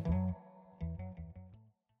follow.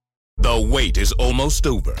 The wait is almost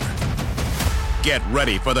over. Get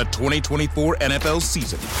ready for the 2024 NFL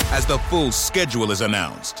season as the full schedule is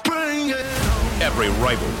announced. Every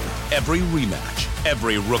rivalry, every rematch,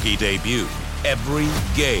 every rookie debut, every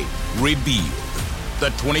game revealed. The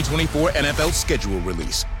 2024 NFL schedule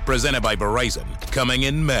release, presented by Verizon, coming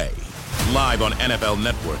in May. Live on NFL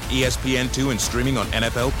Network, ESPN2, and streaming on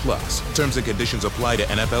NFL Plus. Terms and conditions apply to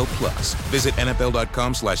NFL Plus. Visit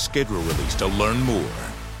NFL.com/schedule release to learn more.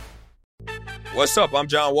 What's up? I'm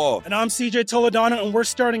John Wall. And I'm CJ Toledano, and we're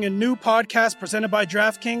starting a new podcast presented by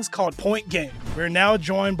DraftKings called Point Game. We're now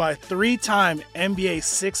joined by three-time NBA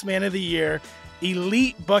Sixth Man of the Year,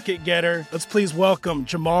 elite bucket getter. Let's please welcome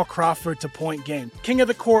Jamal Crawford to Point Game. King of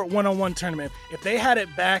the Court one-on-one tournament. If they had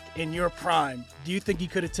it back in your prime, do you think you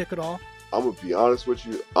could have took it all? I'm going to be honest with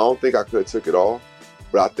you. I don't think I could have took it all,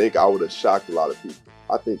 but I think I would have shocked a lot of people.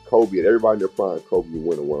 I think Kobe and everybody in their prime, Kobe would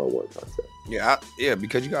win a one-on-one contest. Yeah,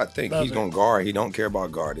 because you got to think. He's going to guard. He don't care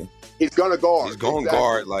about guarding. He's going to guard. He's going to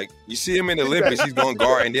guard. Like, you see him in the Olympics, he's going to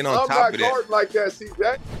guard. And then on top of that. I'm not guarding like that,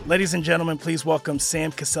 CJ. Ladies and gentlemen, please welcome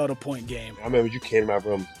Sam Cassell to Point Game. I remember you came to my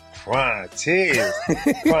room crying, tears.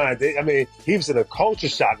 Crying. I mean, he was in a culture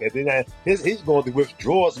shock. And then he's going through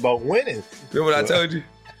withdrawals about winning. Remember what I told you?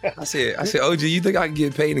 I said, OG, you think I can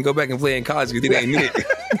get paid and go back and play in college because it ain't it?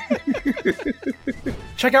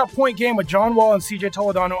 Check out Point Game with John Wall and CJ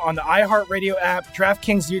Toledano on the iHeartRadio app,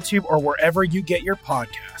 DraftKings YouTube, or wherever you get your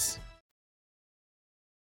podcasts.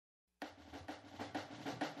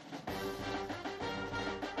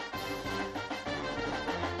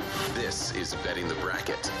 This is Betting the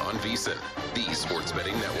Bracket on VSiN, the Sports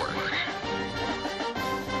Betting Network.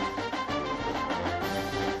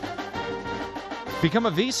 Become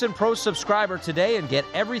a VSiN Pro subscriber today and get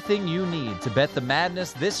everything you need to bet the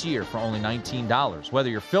madness this year for only $19.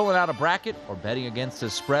 Whether you're filling out a bracket or betting against a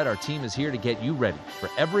spread, our team is here to get you ready for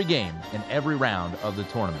every game and every round of the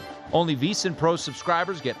tournament. Only VSiN Pro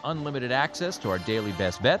subscribers get unlimited access to our daily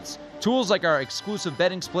best bets, tools like our exclusive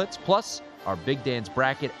betting splits, plus our Big Dance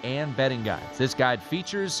bracket and betting guides. This guide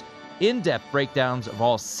features in-depth breakdowns of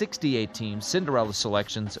all 68 teams, Cinderella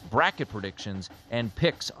selections, bracket predictions, and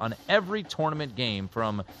picks on every tournament game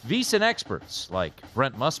from VSiN experts like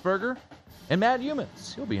Brent Musburger and Matt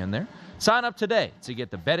Humans. He'll be in there. Sign up today to get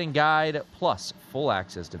the betting guide plus full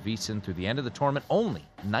access to VSiN through the end of the tournament. Only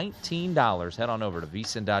 $19. Head on over to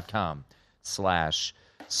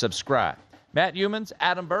VSiN.com/subscribe. Matt Humans,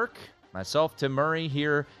 Adam Burke, myself, Tim Murray,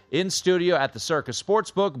 here in studio at the Circa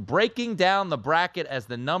Sportsbook, breaking down the bracket as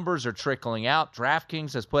the numbers are trickling out.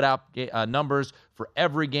 DraftKings has put out numbers for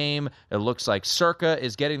every game. It looks like Circa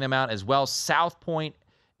is getting them out as well. South Point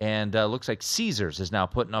and looks like Caesars is now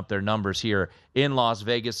putting up their numbers here in Las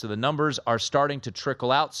Vegas. So the numbers are starting to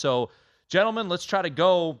trickle out. So, gentlemen, let's try to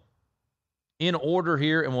go in order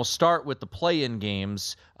here, and we'll start with the play-in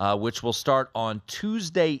games, which will start on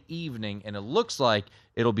Tuesday evening, and it looks like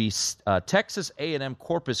it'll be Texas A&M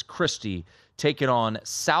Corpus Christi taking on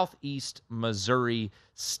Southeast Missouri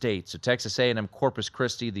State. So Texas A&M Corpus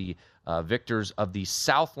Christi, the victors of the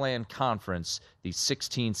Southland Conference, the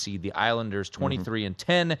 16 seed, the Islanders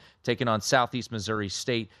 23-10, taking on Southeast Missouri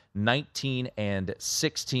State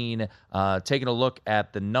 19-16. Taking a look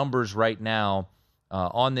at the numbers right now.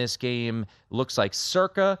 On this game, looks like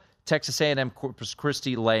Circa, Texas A&M Corpus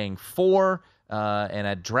Christi laying 4, and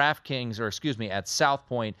at at South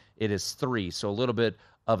Point, it is 3. So a little bit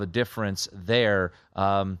of a difference there.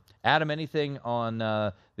 Adam, anything on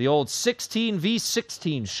the old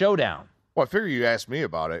 16v16 showdown? Well, I figure you asked me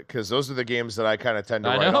about it because those are the games that I kind of tend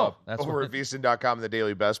to write up over at VSiN.com in the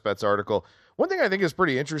Daily Best Bets article. One thing I think is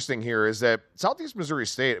pretty interesting here is that Southeast Missouri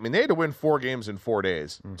State, I mean, they had to win 4 games in 4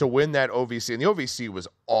 days to win that OVC. And the OVC was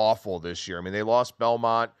awful this year. I mean, they lost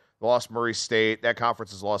Belmont, they lost Murray State. That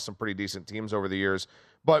conference has lost some pretty decent teams over the years.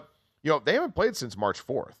 But, they haven't played since March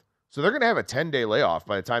 4th. So they're going to have a 10-day layoff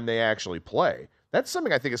by the time they actually play. That's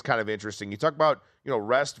something I think is kind of interesting. You talk about,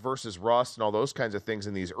 rest versus rust and all those kinds of things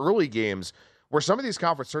in these early games where some of these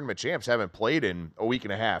conference tournament champs haven't played in a week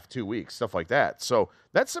and a half, 2 weeks, stuff like that. So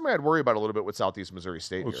that's something I'd worry about a little bit with Southeast Missouri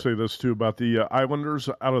State. Let's say this, too, about the Islanders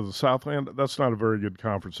out of the Southland. That's not a very good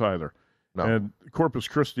conference either. No. And Corpus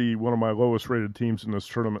Christi, one of my lowest-rated teams in this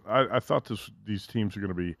tournament, I thought these teams are going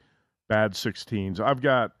to be bad 16s. I've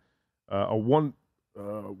got a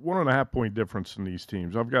 1.5-point difference in these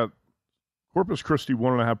teams. I've got Corpus Christi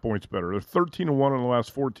 1.5 points better. They're 13-1 in the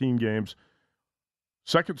last 14 games.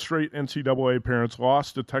 Second straight NCAA appearance,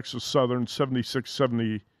 lost to Texas Southern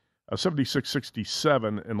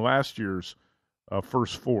 76-67 in last year's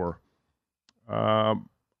first 4. I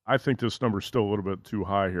think this number is still a little bit too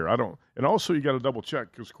high here. And also you got to double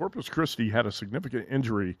check because Corpus Christi had a significant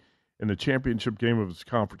injury in the championship game of its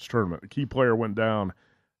conference tournament. A key player went down,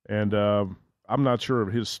 and I'm not sure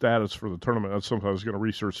of his status for the tournament. That's something I was going to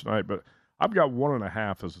research tonight, but I've got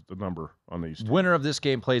 1.5 as the number on these. Winner of this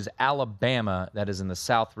game plays Alabama. That is in the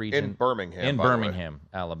South region. In Birmingham. In Birmingham,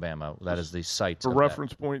 Alabama. That is the site. For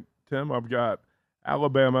reference point, Tim, I've got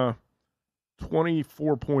Alabama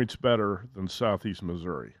 24 points better than Southeast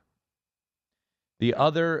Missouri. The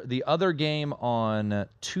other game on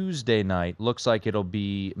Tuesday night looks like it'll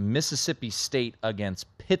be Mississippi State against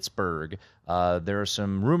Pittsburgh. There are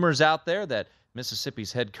some rumors out there that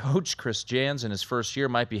Mississippi's head coach, Chris Jans, in his first year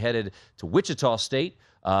might be headed to Wichita State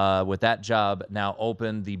with that job now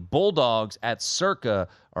open. The Bulldogs at Circa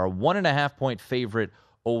are a 1.5-point favorite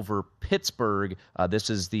over Pittsburgh.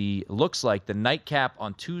 This is looks like the nightcap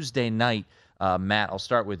on Tuesday night. Matt, I'll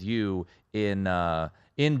start with you in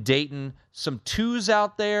Dayton. Some 2s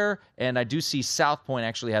out there, and I do see South Point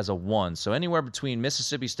actually has a 1. So anywhere between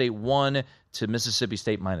Mississippi State 1 to Mississippi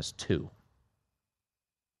State -2.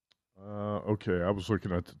 Okay, I was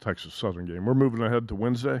looking at the Texas Southern game. We're moving ahead to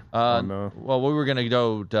Wednesday. Well, we were going to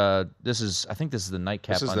go. I think this is the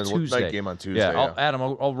nightcap on Tuesday. This is the night game on Tuesday. Yeah, Adam,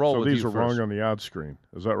 I'll roll with you these are first. wrong on the odds screen.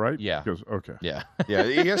 Is that right? Yeah. Okay. Yeah. Yeah.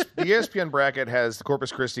 The ESPN bracket has the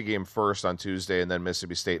Corpus Christi game first on Tuesday, and then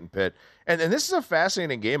Mississippi State and Pitt. And this is a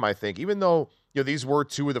fascinating game, I think. Even though these were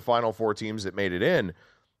 2 of the Final Four teams that made it in,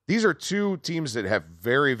 these are 2 teams that have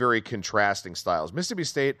very, very contrasting styles. Mississippi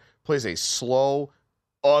State plays a slow,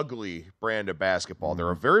 ugly brand of basketball.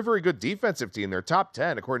 They're a very, very good defensive team. They're top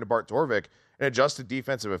 10, according to Bart Torvik, in adjusted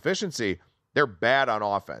defensive efficiency. They're bad on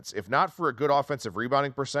offense. If not for a good offensive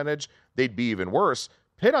rebounding percentage, they'd be even worse.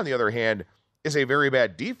 Pitt, on the other hand, is a very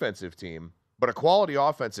bad defensive team, but a quality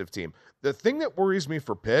offensive team. The thing that worries me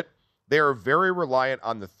for Pitt, they are very reliant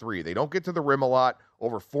on the 3. They don't get to the rim a lot.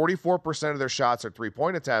 Over 44% of their shots are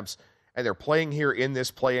 3-point attempts, and they're playing here in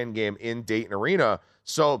this play-in game in Dayton Arena.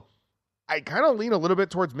 So I kind of lean a little bit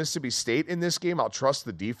towards Mississippi State in this game. I'll trust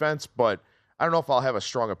the defense, but I don't know if I'll have a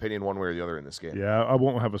strong opinion one way or the other in this game. Yeah, I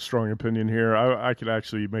won't have a strong opinion here. I could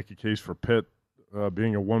actually make a case for Pitt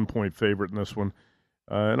being a 1-point favorite in this one.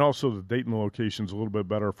 And also the Dayton location's a little bit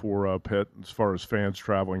better for Pitt as far as fans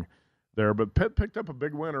traveling there. But Pitt picked up a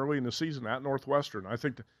big win early in the season at Northwestern. I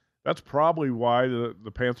think that's probably why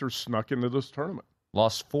the Panthers snuck into this tournament.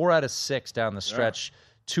 Lost 4 out of 6 down the stretch.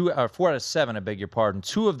 4 out of 7, I beg your pardon.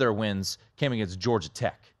 2 of their wins came against Georgia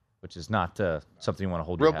Tech, which is not something you want to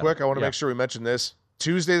hold real quick. I want to make sure we mention this.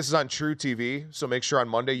 Tuesday, this is on True TV, so make sure on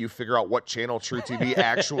Monday you figure out what channel True TV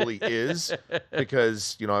actually is,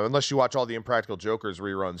 because unless you watch all the Impractical Jokers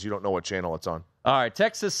reruns, you don't know what channel it's on. All right,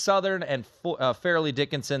 Texas Southern and Fairleigh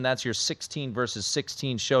Dickinson, that's your 16 versus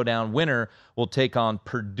 16 showdown. Winner will take on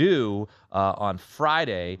Purdue on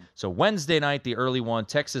Friday. So Wednesday night, the early one,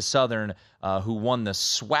 Texas Southern, who won the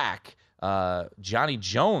SWAC, Johnny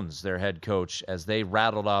Jones, their head coach, as they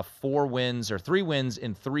rattled off 3 wins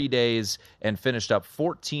in 3 days and finished up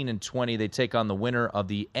 14-20. They take on the winner of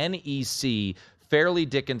the NEC, Fairleigh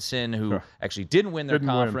Dickinson, who actually didn't win their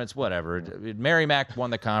conference. Whatever. Merrimack won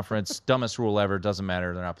the conference. Dumbest rule ever. Doesn't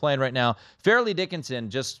matter. They're not playing right now. Fairleigh Dickinson,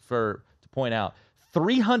 just to point out,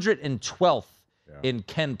 312th in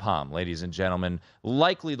KenPom, ladies and gentlemen.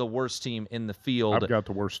 Likely the worst team in the field. I've got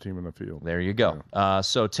the worst team in the field. There you go. Yeah.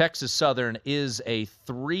 So Texas Southern is a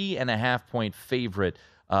 3.5-point favorite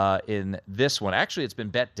in this one. Actually, it's been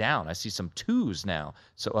bet down. I see some 2s now.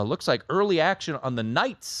 So it looks like early action on the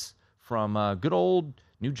Knights from good old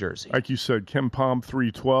New Jersey. Like you said, KenPom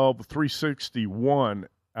 312, 361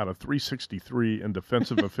 out of 363 in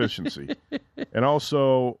defensive efficiency. And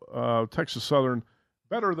also Texas Southern,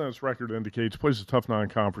 better than its record indicates, plays a tough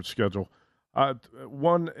non-conference schedule.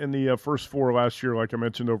 Won in the first 4 last year, like I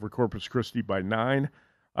mentioned, over Corpus Christi by 9.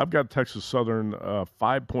 I've got Texas Southern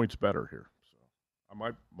 5 points better here. So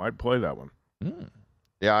I might play that one.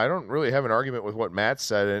 Yeah, I don't really have an argument with what Matt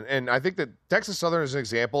said. And I think that Texas Southern is an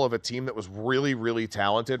example of a team that was really, really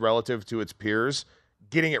talented relative to its peers,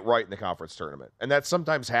 getting it right in the conference tournament. And that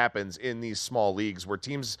sometimes happens in these small leagues where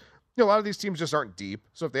teams, a lot of these teams just aren't deep.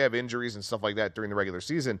 So if they have injuries and stuff like that during the regular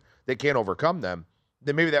season, they can't overcome them.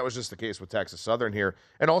 Then maybe that was just the case with Texas Southern here.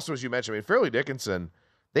 And also, as you mentioned, Fairleigh Dickinson,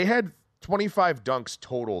 they had 25 dunks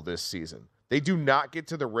total this season. They do not get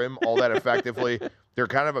to the rim all that effectively. They're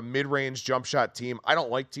kind of a mid-range jump shot team. I don't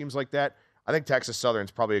like teams like that. I think Texas Southern's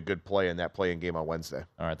probably a good play in that play-in game on Wednesday.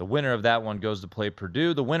 All right, the winner of that one goes to play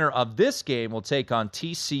Purdue. The winner of this game will take on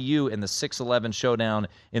TCU in the 6-11 showdown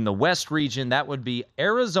in the West region. That would be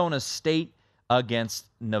Arizona State against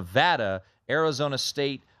Nevada. Arizona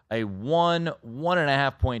State, a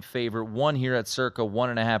 1.5-point favorite. 1 here at Circa,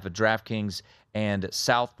 1.5 at DraftKings and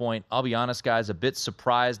South Point. I'll be honest, guys, a bit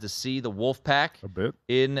surprised to see the Wolfpack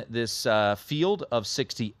in this field of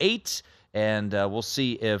 68, and we'll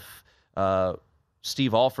see if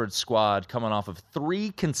Steve Alford's squad coming off of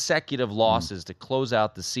 3 consecutive losses to close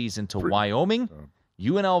out the season to Wyoming,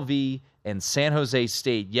 UNLV, and San Jose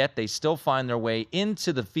State, yet they still find their way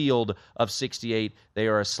into the field of 68. They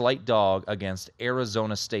are a slight dog against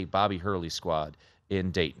Arizona State, Bobby Hurley's squad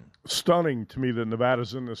in Dayton. Stunning to me that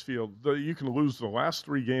Nevada's in this field. You can lose the last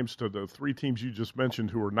 3 games to the 3 teams you just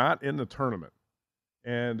mentioned who are not in the tournament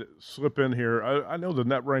and slip in here. I know the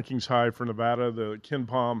net ranking's high for Nevada. The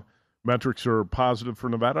KenPom metrics are positive for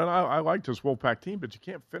Nevada, and I like this Wolfpack team, but you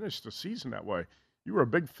can't finish the season that way. You were a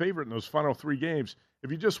big favorite in those final 3 games. If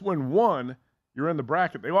you just win 1, you're in the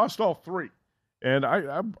bracket. They lost all 3. And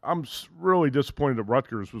I'm really disappointed that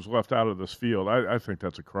Rutgers was left out of this field. I think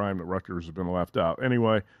that's a crime that Rutgers has been left out.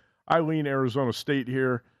 Anyway, I lean Arizona State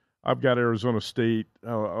here. I've got Arizona State.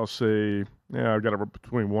 I'll say, I've got it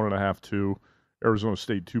between 1.5, 2. Arizona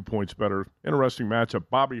State 2 points better. Interesting matchup.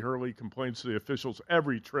 Bobby Hurley complains to the officials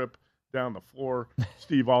every trip down the floor.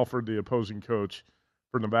 Steve Alford, the opposing coach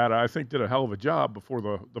for Nevada, I think did a hell of a job before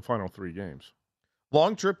the final 3 games.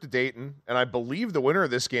 Long trip to Dayton, and I believe the winner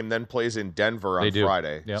of this game then plays in Denver on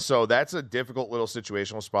Friday. Yep. So that's a difficult little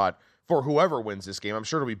situational spot for whoever wins this game. I'm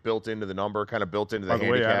sure it'll be built into the number, kind of built into the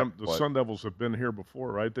handicap. By the way, Adam, the Sun Devils have been here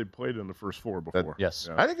before, right? They played in the first 4 before. Yes.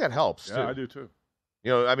 I think that helps, too. Yeah, I do, too.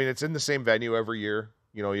 It's in the same venue every year.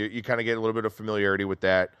 You kind of get a little bit of familiarity with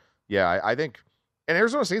that. Yeah, I think – and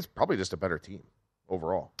Arizona State's probably just a better team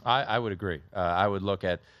overall. I would agree. I would look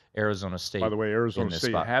at Arizona State. By the way, Arizona State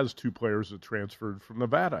spot. has 2 players that transferred from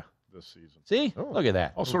Nevada this season. See? Look at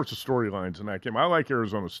that. All sorts of storylines in that game. I like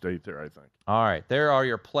Arizona State there, I think. All right. There are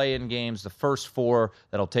your play-in games, the first 4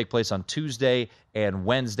 that'll take place on Tuesday and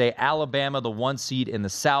Wednesday. Alabama, the 1 seed in the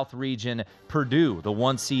South region. Purdue, the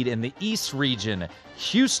 1 seed in the East region.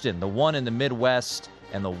 Houston, the 1 in the Midwest.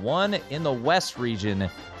 And the 1 in the West region,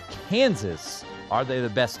 Kansas. Are they the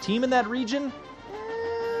best team in that region?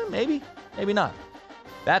 Maybe. Maybe not.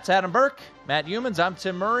 That's Adam Burke, Matt Humans. I'm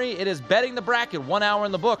Tim Murray. It is Betting the Bracket, 1 hour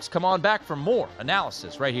in the books. Come on back for more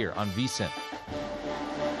analysis right here on VSiN.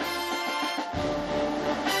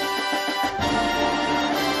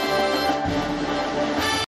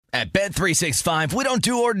 At Bet365, we don't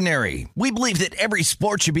do ordinary. We believe that every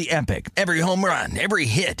sport should be epic. Every home run, every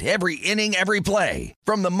hit, every inning, every play.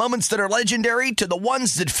 From the moments that are legendary to the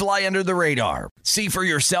ones that fly under the radar. See for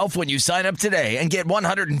yourself when you sign up today and get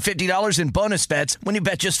 $150 in bonus bets when you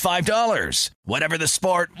bet just $5. Whatever the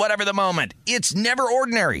sport, whatever the moment, it's never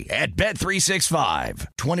ordinary at Bet365.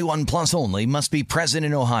 21 plus only. Must be present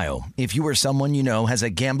in Ohio. If you or someone you know has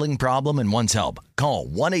a gambling problem and wants help, call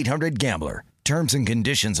 1-800-GAMBLER. Terms and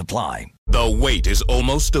conditions apply. The wait is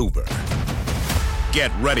almost over.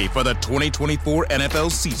 Get ready for the 2024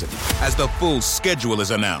 NFL season as the full schedule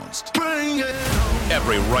is announced.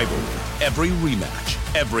 Every rivalry, every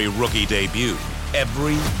rematch, every rookie debut,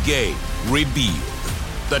 every game revealed.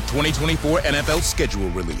 The 2024 NFL schedule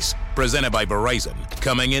release, presented by Verizon,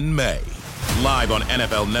 coming in May. Live on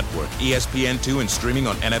NFL Network, ESPN2, and streaming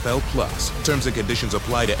on NFL Plus. Terms and conditions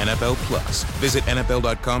apply to NFL Plus. Visit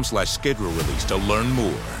NFL.com/schedule release to learn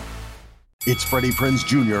more. It's Freddie Prinze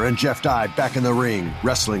Jr. and Jeff Dye back in the ring.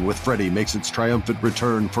 Wrestling with Freddie makes its triumphant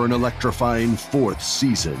return for an electrifying 4th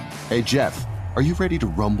season. Hey, Jeff, are you ready to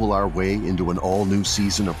rumble our way into an all-new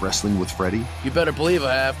season of Wrestling with Freddie? You better believe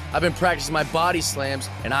I have. I've been practicing my body slams,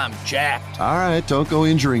 and I'm jacked. All right, don't go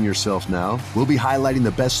injuring yourself now. We'll be highlighting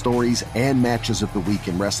the best stories and matches of the week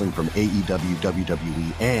in wrestling from AEW,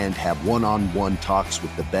 WWE, and have one-on-one talks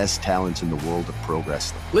with the best talents in the world of pro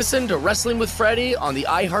wrestling. Listen to Wrestling with Freddie on the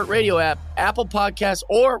iHeartRadio app, Apple Podcasts,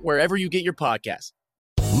 or wherever you get your podcasts.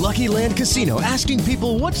 Lucky Land Casino, asking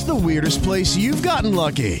people, what's the weirdest place you've gotten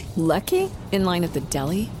lucky? Lucky? In line at the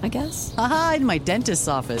deli, I guess? Aha, in my dentist's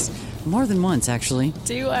office. More than once, actually.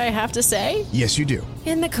 Do I have to say? Yes, you do.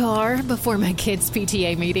 In the car before my kids'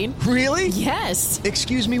 PTA meeting. Really? Yes.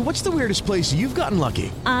 Excuse me, what's the weirdest place you've gotten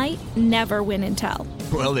lucky? I never win and tell.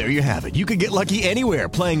 Well, there you have it. You can get lucky anywhere,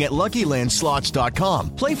 playing at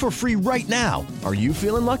LuckyLandSlots.com. Play for free right now. Are you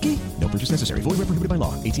feeling lucky? No purchase necessary. Void where prohibited by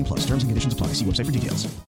law. 18 plus. Terms and conditions apply. See website for details.